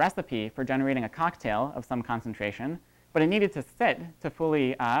some recipe for generating a cocktail of some concentration, but it needed to sit to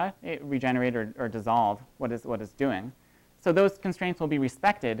fully regenerate or dissolve what it's doing. So those constraints will be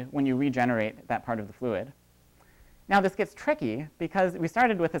respected when you regenerate that part of the fluid. Now this gets tricky because we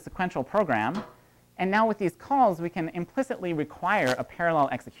started with a sequential program, and now with these calls, we can implicitly require a parallel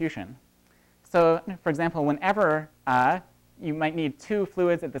execution. So for example, whenever you might need two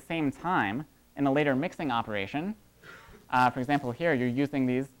fluids at the same time in a later mixing operation, for example, here you're using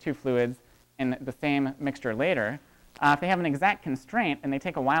these two fluids in the same mixture later. If they have an exact constraint and they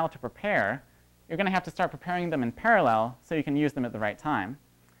take a while to prepare, you're going to have to start preparing them in parallel so you can use them at the right time.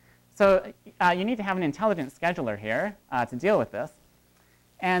 So you need to have an intelligent scheduler here to deal with this.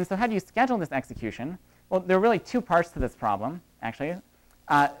 And so how do you schedule this execution? Well, there are really two parts to this problem, actually.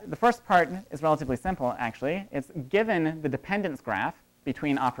 The first part is relatively simple, actually. It's given the dependence graph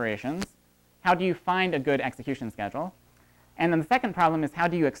between operations, how do you find a good execution schedule? And then the second problem is how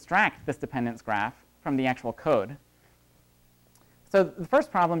do you extract this dependence graph from the actual code? So the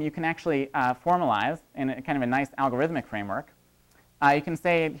first problem you can actually formalize in a kind of a nice algorithmic framework. You can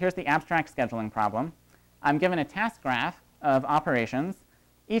say, here's the abstract scheduling problem. I'm given a task graph of operations,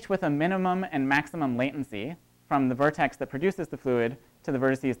 each with a minimum and maximum latency from the vertex that produces the fluid to the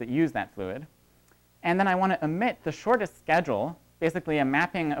vertices that use that fluid. And then I want to emit the shortest schedule, basically a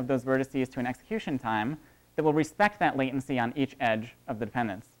mapping of those vertices to an execution time that will respect that latency on each edge of the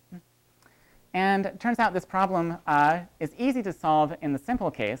dependence. And it turns out this problem is easy to solve in the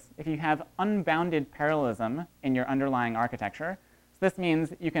simple case if you have unbounded parallelism in your underlying architecture. So this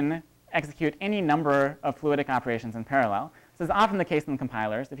means you can execute any number of fluidic operations in parallel. So this is often the case in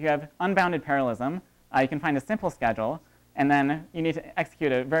compilers. If you have unbounded parallelism, you can find a simple schedule, and then you need to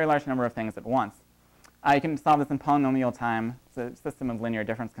execute a very large number of things at once. You can solve this in polynomial time. It's a system of linear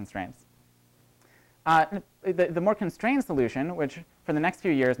difference constraints. The more constrained solution, which for the next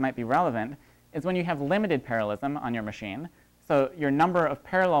few years might be relevant, is when you have limited parallelism on your machine. So your number of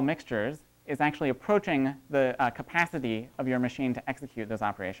parallel mixtures is actually approaching the capacity of your machine to execute those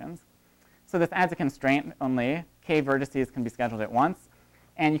operations. So this adds a constraint only. K vertices can be scheduled at once.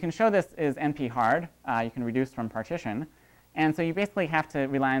 And you can show this is NP hard. You can reduce from partition. And so you basically have to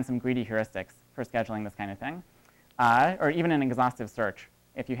rely on some greedy heuristics for scheduling this kind of thing, or even an exhaustive search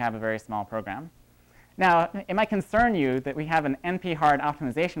if you have a very small program. Now, it might concern you that we have an NP hard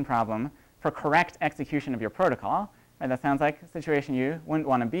optimization problem for correct execution of your protocol. Right? That sounds like a situation you wouldn't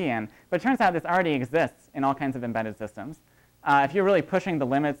want to be in. But it turns out this already exists in all kinds of embedded systems. If you're really pushing the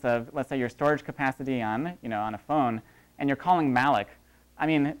limits of, let's say, your storage capacity on, on a phone, and you're calling malloc, I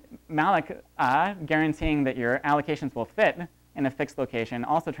mean, malloc guaranteeing that your allocations will fit in a fixed location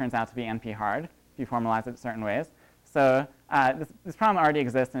also turns out to be NP hard if you formalize it certain ways. So this problem already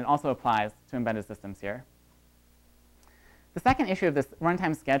exists, and it also applies to embedded systems here. The second issue of this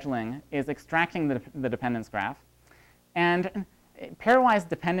runtime scheduling is extracting the dependence graph. And pairwise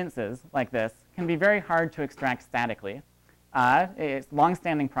dependencies like this can be very hard to extract statically. It's a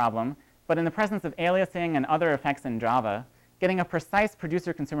long-standing problem, but in the presence of aliasing and other effects in Java, getting a precise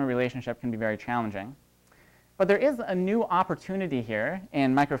producer-consumer relationship can be very challenging. But there is a new opportunity here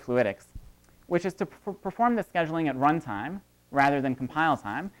in microfluidics, which is to perform the scheduling at runtime rather than compile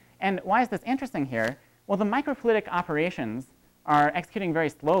time. And why is this interesting here? Well, the microfluidic operations are executing very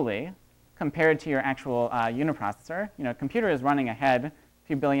slowly compared to your actual uniprocessor. Computer is running ahead a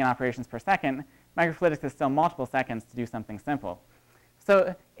few billion operations per second. Microfluidics is still multiple seconds to do something simple.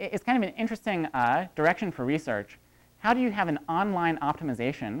 So it's kind of an interesting direction for research. How do you have an online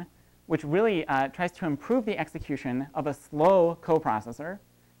optimization which really tries to improve the execution of a slow coprocessor?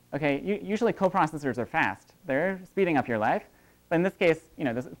 Okay, usually coprocessors are fast. They're speeding up your life. But in this case,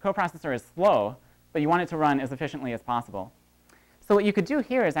 this coprocessor is slow, but you want it to run as efficiently as possible. So what you could do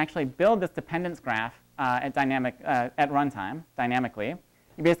here is actually build this dependence graph at runtime dynamically.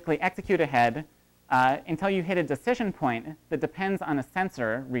 You basically execute ahead until you hit a decision point that depends on a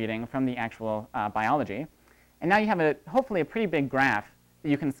sensor reading from the actual biology. And now you have hopefully a pretty big graph that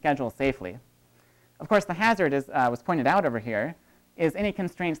you can schedule safely. Of course, the hazard, as was pointed out over here, is any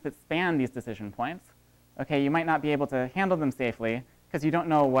constraints that span these decision points. Okay, you might not be able to handle them safely because you don't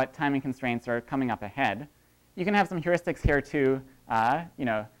know what timing constraints are coming up ahead. You can have some heuristics here to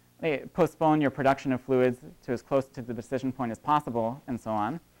postpone your production of fluids to as close to the decision point as possible and so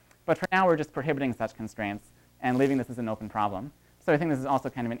on. But for now, we're just prohibiting such constraints and leaving this as an open problem. So I think this is also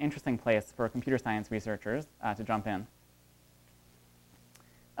kind of an interesting place for computer science researchers to jump in.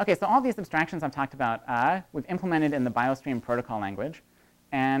 OK, so all these abstractions I've talked about, we've implemented in the BioStream protocol language.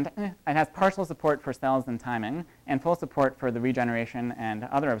 And it has partial support for cells and timing, and full support for the regeneration and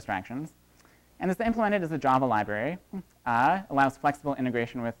other abstractions. And this is implemented as a Java library, allows flexible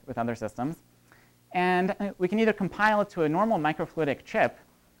integration with other systems. And we can either compile it to a normal microfluidic chip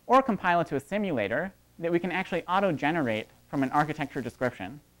or compile it to a simulator that we can actually auto-generate from an architecture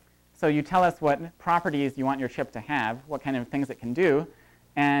description. So you tell us what properties you want your chip to have, what kind of things it can do,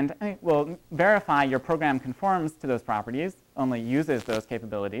 and we'll verify your program conforms to those properties, only uses those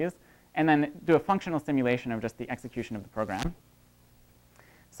capabilities, and then do a functional simulation of just the execution of the program.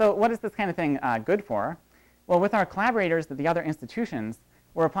 So what is this kind of thing good for? Well, with our collaborators at the other institutions,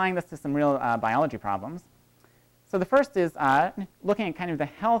 we're applying this to some real biology problems. So the first is looking at kind of the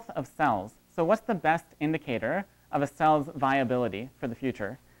health of cells. So what's the best indicator of a cell's viability for the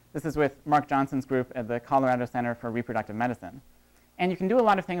future? This is with Mark Johnson's group at the Colorado Center for Reproductive Medicine. And you can do a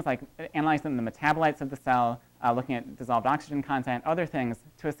lot of things like analyzing the metabolites of the cell, looking at dissolved oxygen content, other things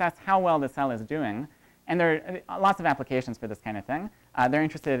to assess how well the cell is doing. And there are lots of applications for this kind of thing. They're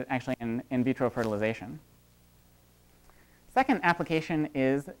interested actually in vitro fertilization. Second application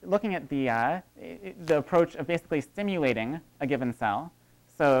is looking at the approach of basically simulating a given cell.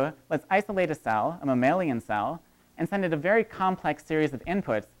 So let's isolate a cell, a mammalian cell, and send it a very complex series of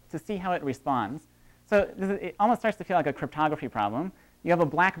inputs to see how it responds. So it almost starts to feel like a cryptography problem. You have a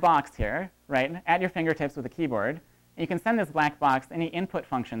black box here, right, at your fingertips with a keyboard. And you can send this black box any input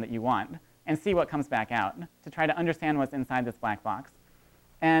function that you want and see what comes back out to try to understand what's inside this black box.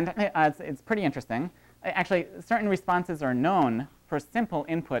 And it's pretty interesting. Actually, certain responses are known for simple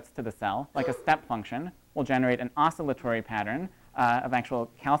inputs to the cell, like a step function will generate an oscillatory pattern of actual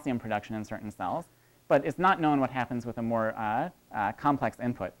calcium production in certain cells. But it's not known what happens with a more complex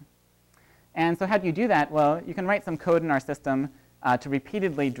input. And so how do you do that? Well, you can write some code in our system to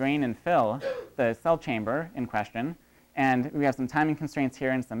repeatedly drain and fill the cell chamber in question. And we have some timing constraints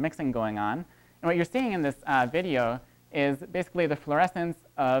here and some mixing going on. And what you're seeing in this video is basically the fluorescence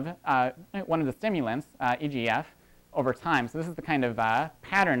of one of the stimulants, EGF, over time. So this is the kind of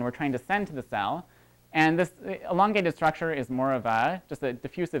pattern we're trying to send to the cell. And this elongated structure is more of just a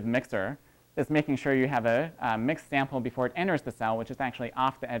diffusive mixer that's making sure you have a mixed sample before it enters the cell, which is actually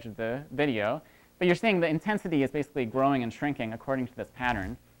off the edge of the video. But you're seeing the intensity is basically growing and shrinking according to this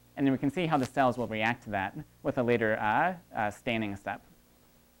pattern. And then we can see how the cells will react to that with a later staining step.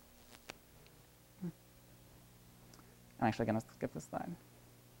 I'm actually going to skip this slide.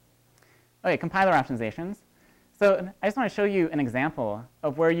 OK, compiler optimizations. So I just want to show you an example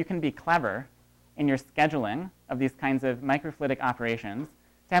of where you can be clever in your scheduling of these kinds of microfluidic operations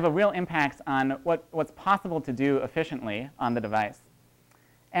to have a real impact on what's possible to do efficiently on the device.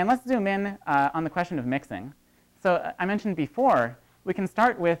 And let's zoom in on the question of mixing. So I mentioned before, we can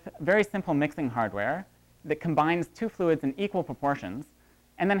start with very simple mixing hardware that combines two fluids in equal proportions,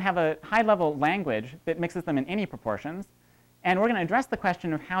 and then have a high-level language that mixes them in any proportions. And we're going to address the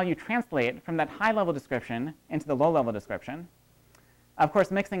question of how you translate from that high-level description into the low-level description. Of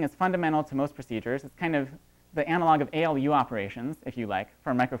course, mixing is fundamental to most procedures. It's kind of the analog of ALU operations, if you like, for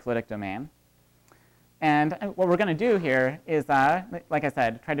a microfluidic domain. And what we're going to do here is, like I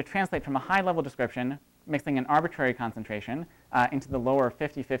said, try to translate from a high-level description, mixing an arbitrary concentration, into the lower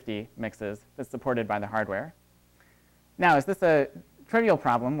 50-50 mixes that's supported by the hardware. Now, is this a trivial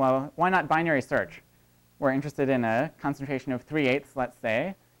problem? Well, why not binary search? We're interested in a concentration of 3/8, let's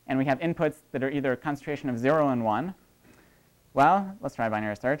say, and we have inputs that are either a concentration of 0 and 1. Well, let's try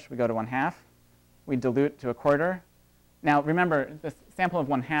binary search. We go to 1/2. We dilute to 1/4. Now, remember, this sample of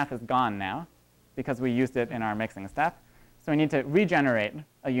 1/2 is gone now because we used it in our mixing step. So we need to regenerate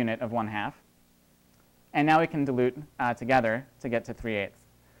a unit of 1/2. And now we can dilute together to get to 3/8.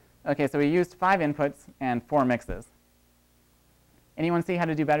 OK, so we used 5 inputs and 4 mixes. Anyone see how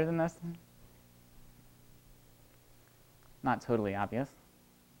to do better than this? Not totally obvious.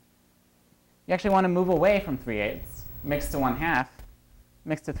 You actually want to move away from 3/8, mix to 1/2,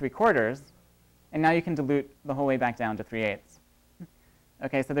 mix to 3/4, and now you can dilute the whole way back down to 3/8.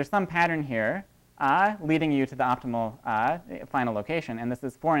 OK, so there's some pattern here leading you to the optimal final location. And this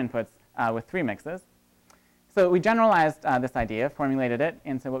is 4 inputs with 3 mixes. So we generalized this idea, formulated it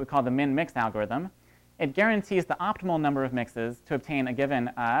into what we call the min-mix algorithm. It guarantees the optimal number of mixes to obtain a given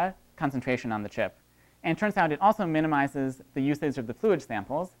concentration on the chip. And it turns out it also minimizes the usage of the fluid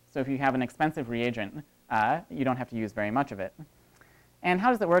samples. So if you have an expensive reagent, you don't have to use very much of it. And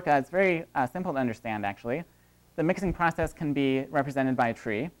how does it work? It's very simple to understand, actually. The mixing process can be represented by a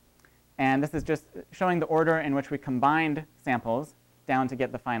tree. And this is just showing the order in which we combined samples down to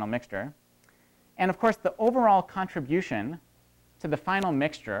get the final mixture. And of course, the overall contribution to the final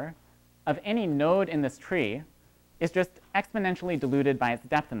mixture of any node in this tree is just exponentially diluted by its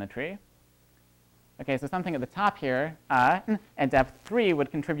depth in the tree. Okay, so something at the top here at depth 3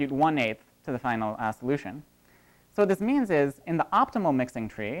 would contribute 1/8 to the final solution. So what this means is, in the optimal mixing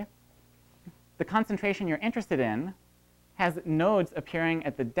tree, the concentration you're interested in has nodes appearing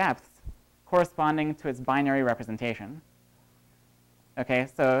at the depths corresponding to its binary representation. Okay,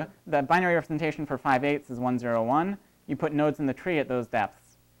 so the binary representation for 5/8 is 1, 0, 1. You put nodes in the tree at those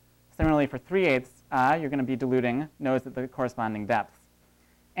depths. Similarly, for 3/8, you're going to be diluting nodes at the corresponding depths.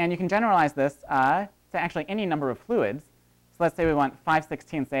 And you can generalize this to actually any number of fluids. So let's say we want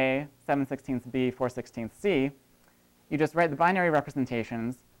 5/16 A, 7/16 B, 4/16 C. You just write the binary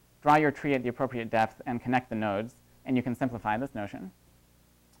representations, draw your tree at the appropriate depth, and connect the nodes, and you can simplify this notion.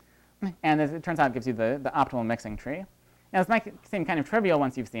 And as it turns out, it gives you the optimal mixing tree. Now, this might seem kind of trivial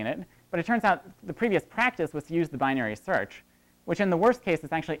once you've seen it, but it turns out the previous practice was to use the binary search, which in the worst case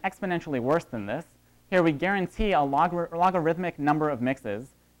is actually exponentially worse than this. Here we guarantee a logarithmic number of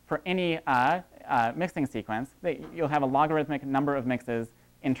mixes for any mixing sequence. You'll have a logarithmic number of mixes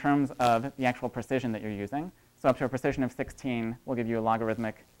in terms of the actual precision that you're using. So up to a precision of 16 will give you a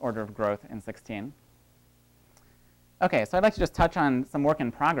logarithmic order of growth in 16. OK, so I'd like to just touch on some work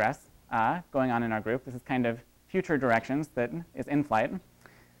in progress going on in our group. This is kind of future directions that is in flight.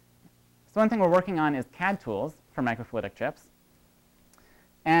 So one thing we're working on is CAD tools for microfluidic chips.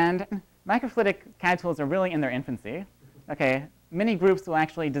 And microfluidic CAD tools are really in their infancy. Okay, many groups will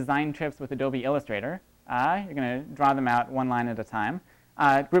actually design chips with Adobe Illustrator. You're going to draw them out one line at a time.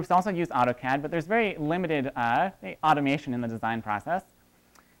 Groups also use AutoCAD, but there's very limited automation in the design process.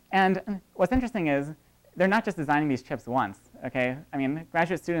 And what's interesting is they're not just designing these chips once. Okay, I mean,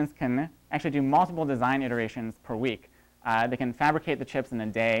 graduate students can actually do multiple design iterations per week. They can fabricate the chips in a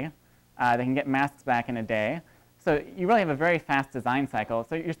day. They can get masks back in a day. So you really have a very fast design cycle.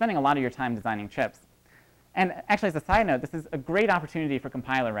 So you're spending a lot of your time designing chips. And actually, as a side note, this is a great opportunity for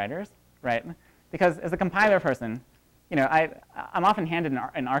compiler writers, right? Because as a compiler person, you know, I'm often handed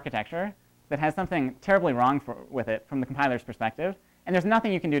an architecture that has something terribly wrong with it from the compiler's perspective, and there's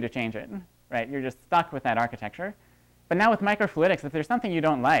nothing you can do to change it, right? You're just stuck with that architecture. But now with microfluidics, if there's something you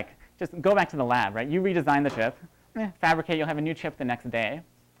don't like, just go back to the lab, right? You redesign the chip, fabricate, you'll have a new chip the next day.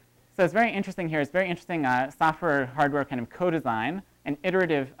 So it's very interesting here. It's very interesting software, hardware kind of co-design and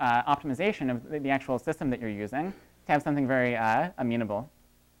iterative optimization of the actual system that you're using to have something very amenable.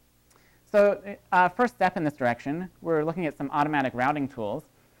 So first step in this direction, we're looking at some automatic routing tools.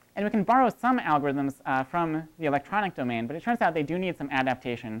 And we can borrow some algorithms from the electronic domain, but it turns out they do need some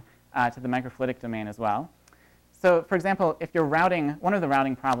adaptation to the microfluidic domain as well. So for example, if you're routing, one of the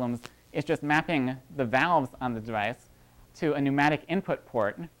routing problems is just mapping the valves on the device to a pneumatic input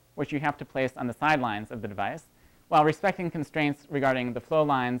port, which you have to place on the sidelines of the device, while respecting constraints regarding the flow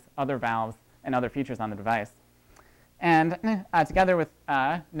lines, other valves, and other features on the device. And together with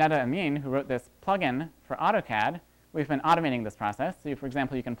Neda Amin, who wrote this plugin for AutoCAD, we've been automating this process. So for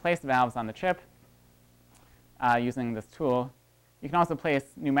example, you can place valves on the chip using this tool. You can also place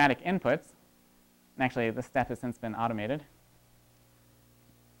pneumatic inputs. And actually, this step has since been automated.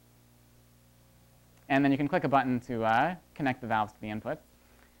 And then you can click a button to connect the valves to the inputs.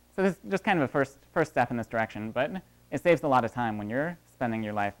 So this is just kind of a first step in this direction, but it saves a lot of time when you're spending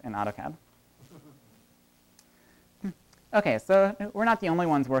your life in AutoCAD. OK, so we're not the only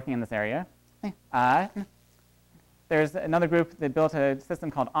ones working in this area. There's another group that built a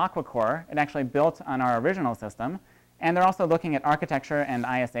system called AquaCore. It actually built on our original system. And they're also looking at architecture and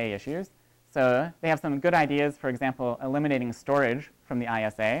ISA issues. So they have some good ideas, for example, eliminating storage from the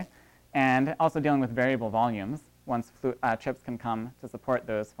ISA, and also dealing with variable volumes once chips can come to support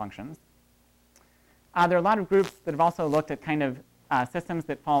those functions. There are a lot of groups that have also looked at kind of systems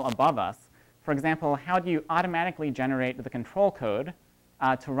that fall above us. For example, how do you automatically generate the control code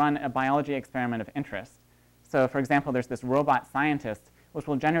to run a biology experiment of interest? So for example, there's this robot scientist which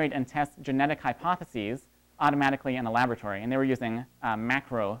will generate and test genetic hypotheses automatically in a laboratory. And they were using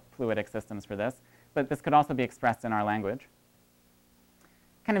microfluidic systems for this. But this could also be expressed in our language.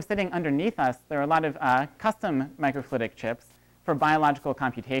 kind of sitting underneath us, there are a lot of custom microfluidic chips for biological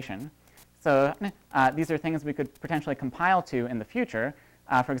computation. So these are things we could potentially compile to in the future,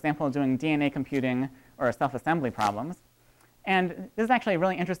 for example, doing DNA computing or self-assembly problems. And this is actually a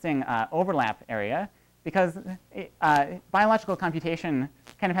really interesting overlap area, because biological computation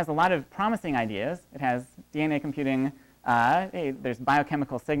kind of has a lot of promising ideas. It has DNA computing, there's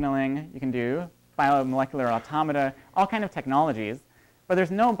biochemical signaling, you can do biomolecular automata, all kind of technologies, but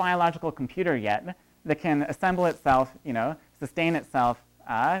there's no biological computer yet that can assemble itself, sustain itself,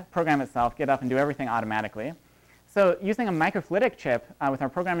 program itself, get up and do everything automatically. So using a microfluidic chip with our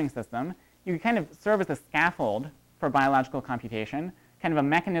programming system, you can kind of serve as a scaffold for biological computation, kind of a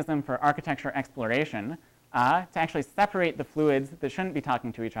mechanism for architecture exploration to actually separate the fluids that shouldn't be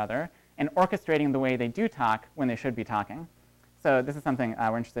talking to each other and orchestrating the way they do talk when they should be talking. So this is something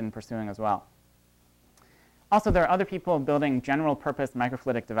we're interested in pursuing as well. Also, there are other people building general purpose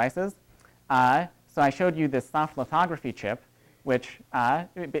microfluidic devices. So I showed you this soft lithography chip, which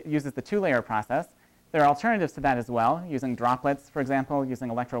uses the two-layer process. There are alternatives to that as well, using droplets, for example, using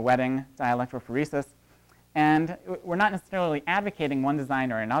electrowetting, dielectrophoresis. And we're not necessarily advocating one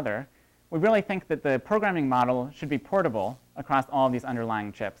design or another. We really think that the programming model should be portable across all of these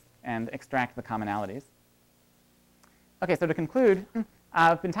underlying chips and extract the commonalities. OK, so to conclude,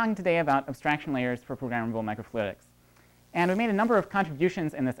 I've been talking today about abstraction layers for programmable microfluidics. And we made a number of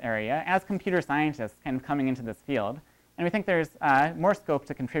contributions in this area as computer scientists kind of coming into this field. And we think there's more scope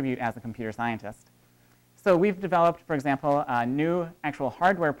to contribute as a computer scientist. So we've developed, for example, new actual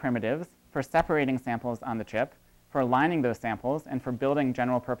hardware primitives for separating samples on the chip, for aligning those samples, and for building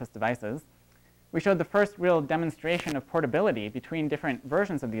general purpose devices. We showed the first real demonstration of portability between different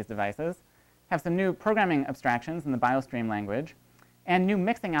versions of these devices, have some new programming abstractions in the BioStream language, and new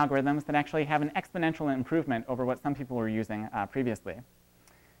mixing algorithms that actually have an exponential improvement over what some people were using previously.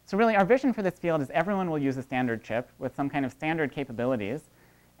 So really, our vision for this field is everyone will use a standard chip with some kind of standard capabilities,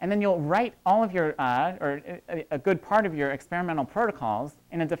 and then you'll write all of your, or a good part of your experimental protocols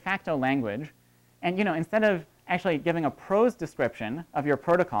in a de facto language. And instead of actually giving a prose description of your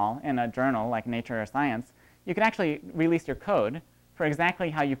protocol in a journal like Nature or Science, you could actually release your code for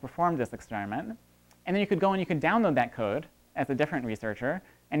exactly how you performed this experiment. And then you could go and you could download that code as a different researcher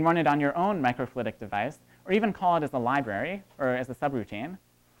and run it on your own microfluidic device, or even call it as a library or as a subroutine.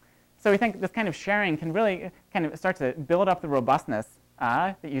 So we think this kind of sharing can really kind of start to build up the robustness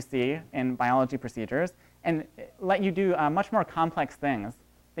that you see in biology procedures and let you do much more complex things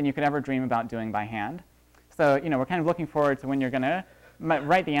than you could ever dream about doing by hand. So we're kind of looking forward to when you're going to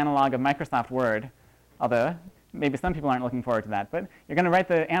write the analog of Microsoft Word, although maybe some people aren't looking forward to that. But you're going to write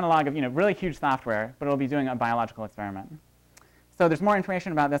the analog of really huge software, but it'll be doing a biological experiment. So there's more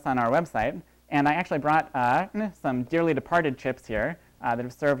information about this on our website. And I actually brought some dearly departed chips here that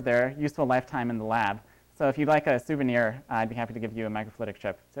have served their useful lifetime in the lab. So if you'd like a souvenir, I'd be happy to give you a microfluidic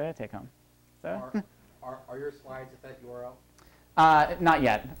chip to take home. So, are your slides at that URL? Not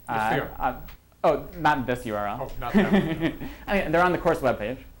yet. Oh, not this URL. Oh, not that. I mean, they're on the course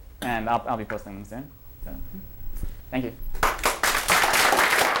webpage, and I'll be posting them soon. So, thank you.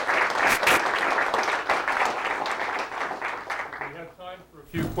 We have time for a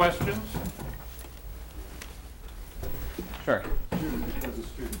few questions. Sure. As a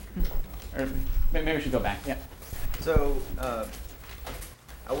student. Or maybe we should go back. Yeah. So I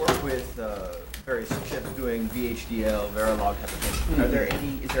work with various chips doing VHDL, Verilog type of things.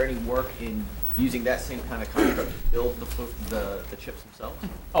 Mm-hmm. Is there any work in using that same kind of construct to build the chips themselves?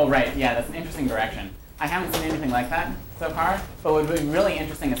 Oh, right. Yeah, that's an interesting direction. I haven't seen anything like that so far. But what would be really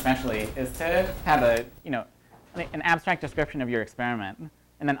interesting, especially, is to have an abstract description of your experiment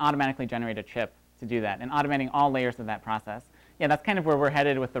and then automatically generate a chip to do that, and automating all layers of that process. Yeah, that's kind of where we're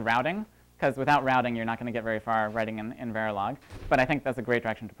headed with the routing, because without routing, you're not going to get very far writing in Verilog. But I think that's a great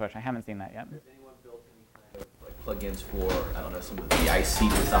direction to push. I haven't seen that yet. Has anyone built any kind of plugins for, I don't know, some of the IC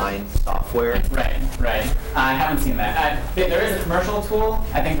design software? Right. I haven't seen that. There is a commercial tool.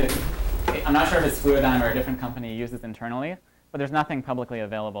 I think that, I'm not sure if it's Fluidigm or a different company uses internally, but there's nothing publicly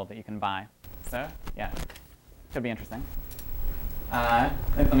available that you can buy. So, yeah, could be interesting.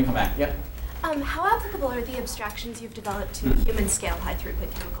 Let me come back. Yep. How applicable are the abstractions you've developed to human scale high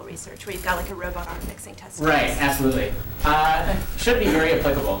throughput chemical research, where you've got like a robot arm mixing test? Right, absolutely. Should be very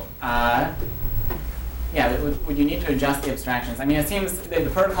applicable. Yeah, would you need to adjust the abstractions? I mean, it seems the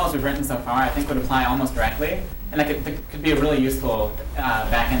protocols we've written so far, I think, would apply almost directly. And that could be a really useful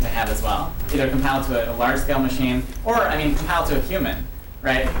backend to have as well. Either compile to a large-scale machine, or, compile to a human,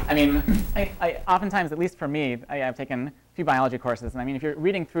 right? I mean, I oftentimes, at least for me, I've taken few biology courses, and I mean, if you're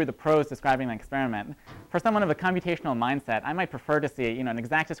reading through the prose describing an experiment, for someone of a computational mindset, I might prefer to see, an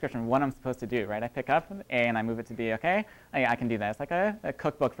exact description of what I'm supposed to do, right? I pick up A and I move it to B, okay? I can do that. It's like a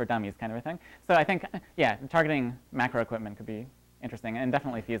cookbook for dummies kind of a thing. So I think, yeah, targeting macro equipment could be interesting and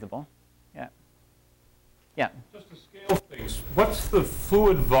definitely feasible. Yeah. Yeah. Just to scale things, what's the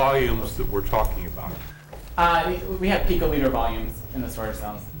fluid volumes that we're talking about? We have picoliter volumes in the storage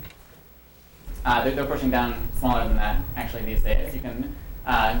cells. They're pushing down smaller than that, actually, these days. You can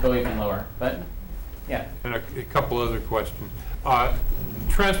go even lower, but yeah. And a couple other questions.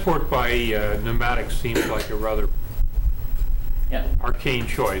 Transport by pneumatics seems like a rather arcane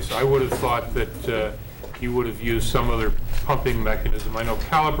choice. I would have thought that you would have used some other pumping mechanism. I know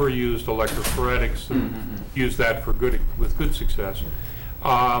Caliber used electrophoretic and used that with good success.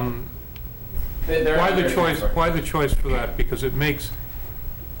 Why the choice for that? Because it makes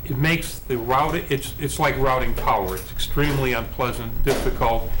the routing, it's like routing power. It's extremely unpleasant,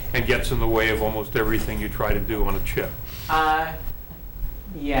 difficult, and gets in the way of almost everything you try to do on a chip.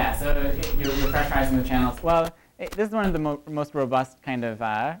 Yeah, so you're pressurizing the channels. Well, this is one of the most robust kind of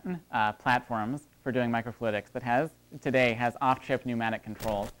platforms for doing microfluidics that today has off-chip pneumatic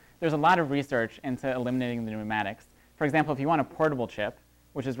controls. There's a lot of research into eliminating the pneumatics. For example, if you want a portable chip,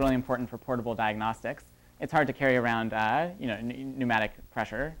 which is really important for portable diagnostics, it's hard to carry around pneumatic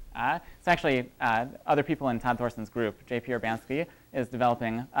pressure. So actually, other people in Todd Thorson's group, J.P. Urbanski, is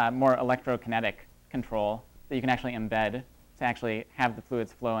developing more electrokinetic control that you can actually embed to actually have the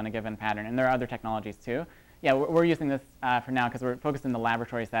fluids flow in a given pattern. And there are other technologies too. Yeah, we're using this for now because we're focused in the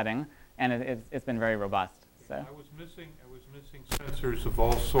laboratory setting, and it's been very robust. So I was missing sensors of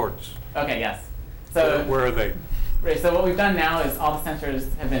all sorts. Okay, yes. So where are they? Right, so what we've done now is all the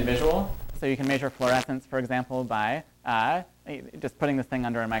sensors have been visual. So you can measure fluorescence, for example, by just putting this thing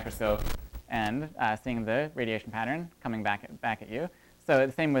under a microscope and seeing the radiation pattern coming back at you. So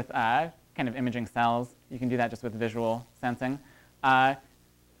the same with kind of imaging cells. You can do that just with visual sensing.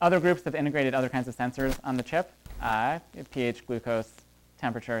 Other groups have integrated other kinds of sensors on the chip, pH, glucose,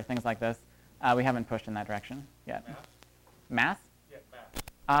 temperature, things like this. We haven't pushed in that direction yet. Mass? Yeah,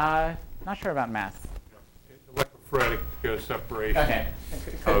 mass. Not sure about mass. Electrophoretic separation. Okay,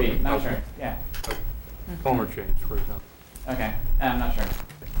 could be, not sure, yeah. Polymer chains, for example. Okay, I'm not sure.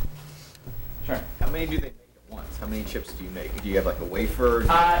 Sure. How many do they make at once? How many chips do you make? Do you have like a wafer?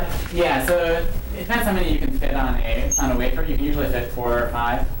 Yeah, so it depends how many you can fit on a wafer. You can usually fit 4 or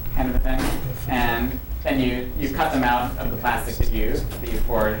 5, kind of a thing. And then you cut them out of the plastic that you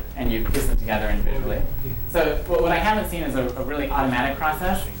poured, and you piece them together individually. So what I haven't seen is a really automatic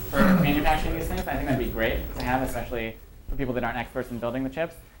process for manufacturing these things. I think that'd be great to have, especially for people that aren't experts in building the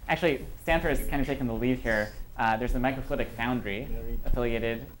chips. Actually, Stanford has kind of taken the lead here. There's a microfluidic foundry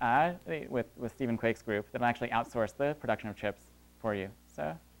affiliated with Stephen Quake's group that will actually outsource the production of chips for you.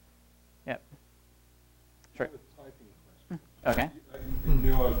 So, yep. Sure. Okay.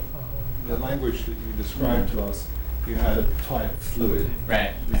 The language that you described to us, you had a type fluid.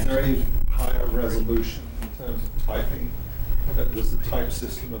 Right. Is there any higher resolution in terms of typing? Does the type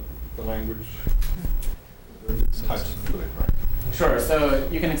system of the language? Types of fluid, right? Sure. So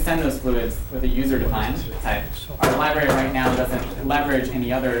you can extend those fluids with a user-defined type. Our library right now doesn't leverage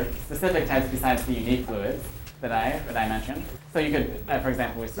any other specific types besides the unique fluids that I mentioned. So you could, for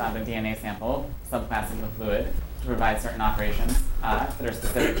example, we still have a DNA sample subclass in the fluid to provide certain operations that are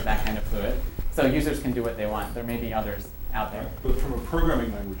specific to that kind of fluid. So users can do what they want. There may be others out there. But from a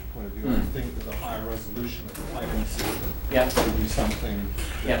programming language point of view, I think that a higher resolution of the typing system would be something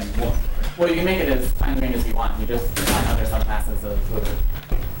that you want. Well, you can make it as fine-grained as you want. You just define other subclasses of fluid.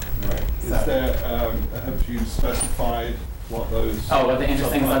 Right. So. Is there, have you specified what those... Oh, what the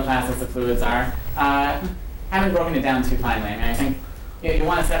interesting subclasses of fluids are? Haven't broken it down too finely. I mean, I think you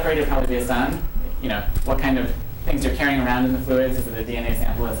want to separate it probably based on, what kind of things you're carrying around in the fluids. Is it a DNA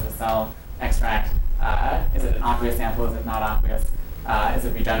sample? Is it a cell extract? Is it an aqueous sample? Is it not aqueous? Is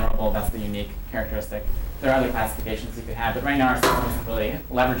it regenerable? That's the unique characteristic. There are other classifications you could have, but right now our system isn't really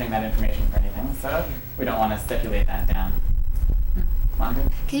leveraging that information for anything, so we don't want to stipulate that down.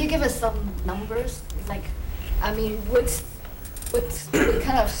 Can you give us some numbers? Like, I mean, what are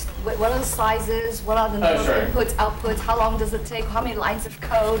the sizes? What are the number of inputs, outputs? How long does it take? How many lines of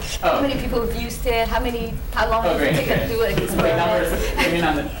code? How many people have used it? How long does it take to do an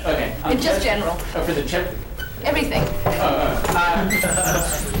experiment? In just general. Oh, for the chip? Everything.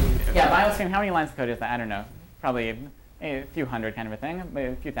 Yeah, BioStream, how many lines of code is that? I don't know. Probably a few hundred kind of a thing,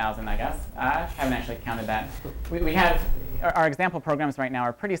 a few thousand, I guess. I haven't actually counted that. We have, our example programs right now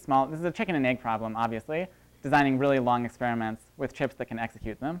are pretty small. This is a chicken and egg problem, obviously, designing really long experiments with chips that can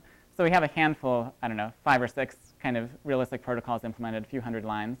execute them. So we have a handful, I don't know, 5 or 6 kind of realistic protocols implemented, a few hundred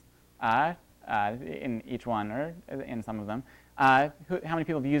lines in each one or in some of them. How many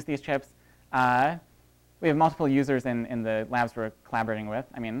people have used these chips? We have multiple users in the labs we're collaborating with.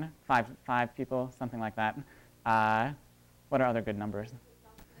 I mean, five people, something like that. What are other good numbers?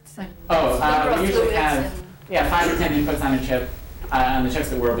 We usually have 5 or 10 inputs on a chip, on the chips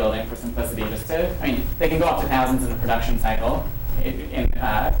that we're building for simplicity. They can go up to thousands in the production cycle in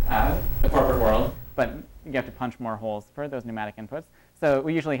the corporate world, but you have to punch more holes for those pneumatic inputs. So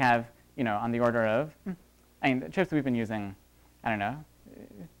we usually have, on the order of, the chips we've been using,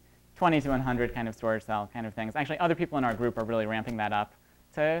 20 to 100 kind of storage cell kind of things. Actually, other people in our group are really ramping that up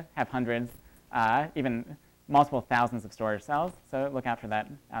to have hundreds, even multiple thousands of storage cells. So look out for that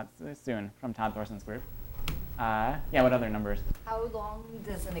out soon from Todd Thorson's group. What other numbers? How long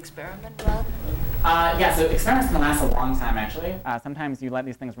does an experiment run? So experiments can last a long time, actually. Sometimes you let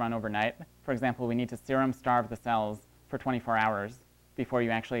these things run overnight. For example, we need to serum starve the cells for 24 hours before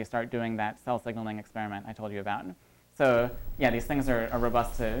you actually start doing that cell signaling experiment I told you about. So these things are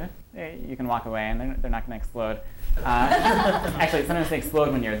robust to, you can walk away and they're not going to explode. Actually, sometimes they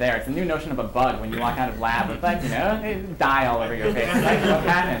explode when you're there. It's a new notion of a bug when you walk out of lab. It's like, they die all over your face. It's like, what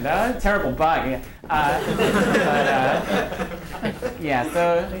happened? Terrible bug.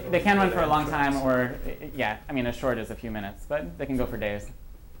 So they can run for a long time or, as short as a few minutes, but they can go for days.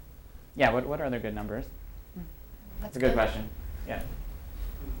 What are other good numbers? That's a good question. Yeah.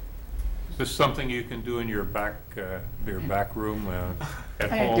 Is this something you can do in your back room at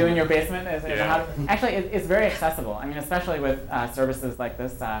home? Do in your basement? Actually, it's very accessible. Especially with services like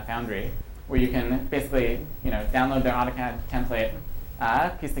this Foundry, where you can basically, download their AutoCAD template,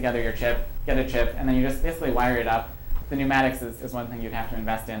 piece together your chip, get a chip, and then you just basically wire it up. The pneumatics is one thing you'd have to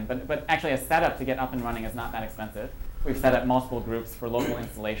invest in, but actually a setup to get up and running is not that expensive. We've set up multiple groups for local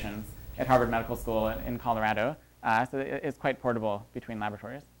installations at Harvard Medical School in Colorado, so it's quite portable between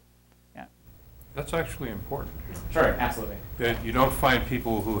laboratories. That's actually important. Sure, absolutely. That you don't find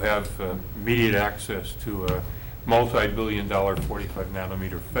people who have immediate access to a multi-billion-dollar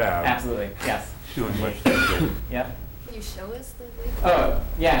 45-nanometer fab. Absolutely, yes. Doing much that. Yep. Can you show us the link? Oh,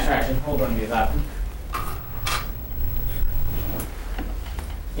 yeah, sure. I should hold one of these up.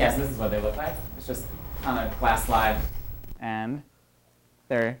 Yes, this is what they look like. It's just on a glass slide, and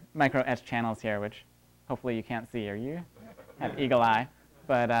there are micro-etched channels here, which hopefully you can't see, or you have eagle eye.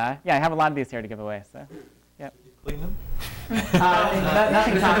 But I have a lot of these here to give away. So, yep. Clean them?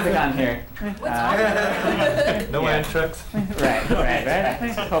 Nothing toxic on here. No anthrax. Right.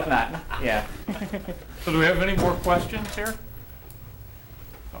 Hope not. Yeah. So do we have any more questions here?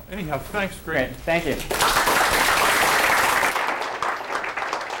 Anyhow, thanks. Great. Thank you.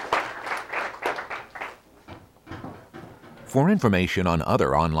 For information on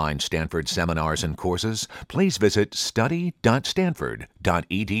other online Stanford seminars and courses, please visit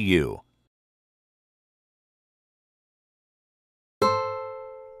study.stanford.edu.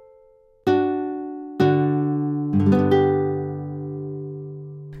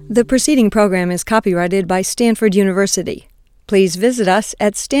 The preceding program is copyrighted by Stanford University. Please visit us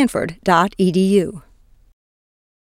at stanford.edu.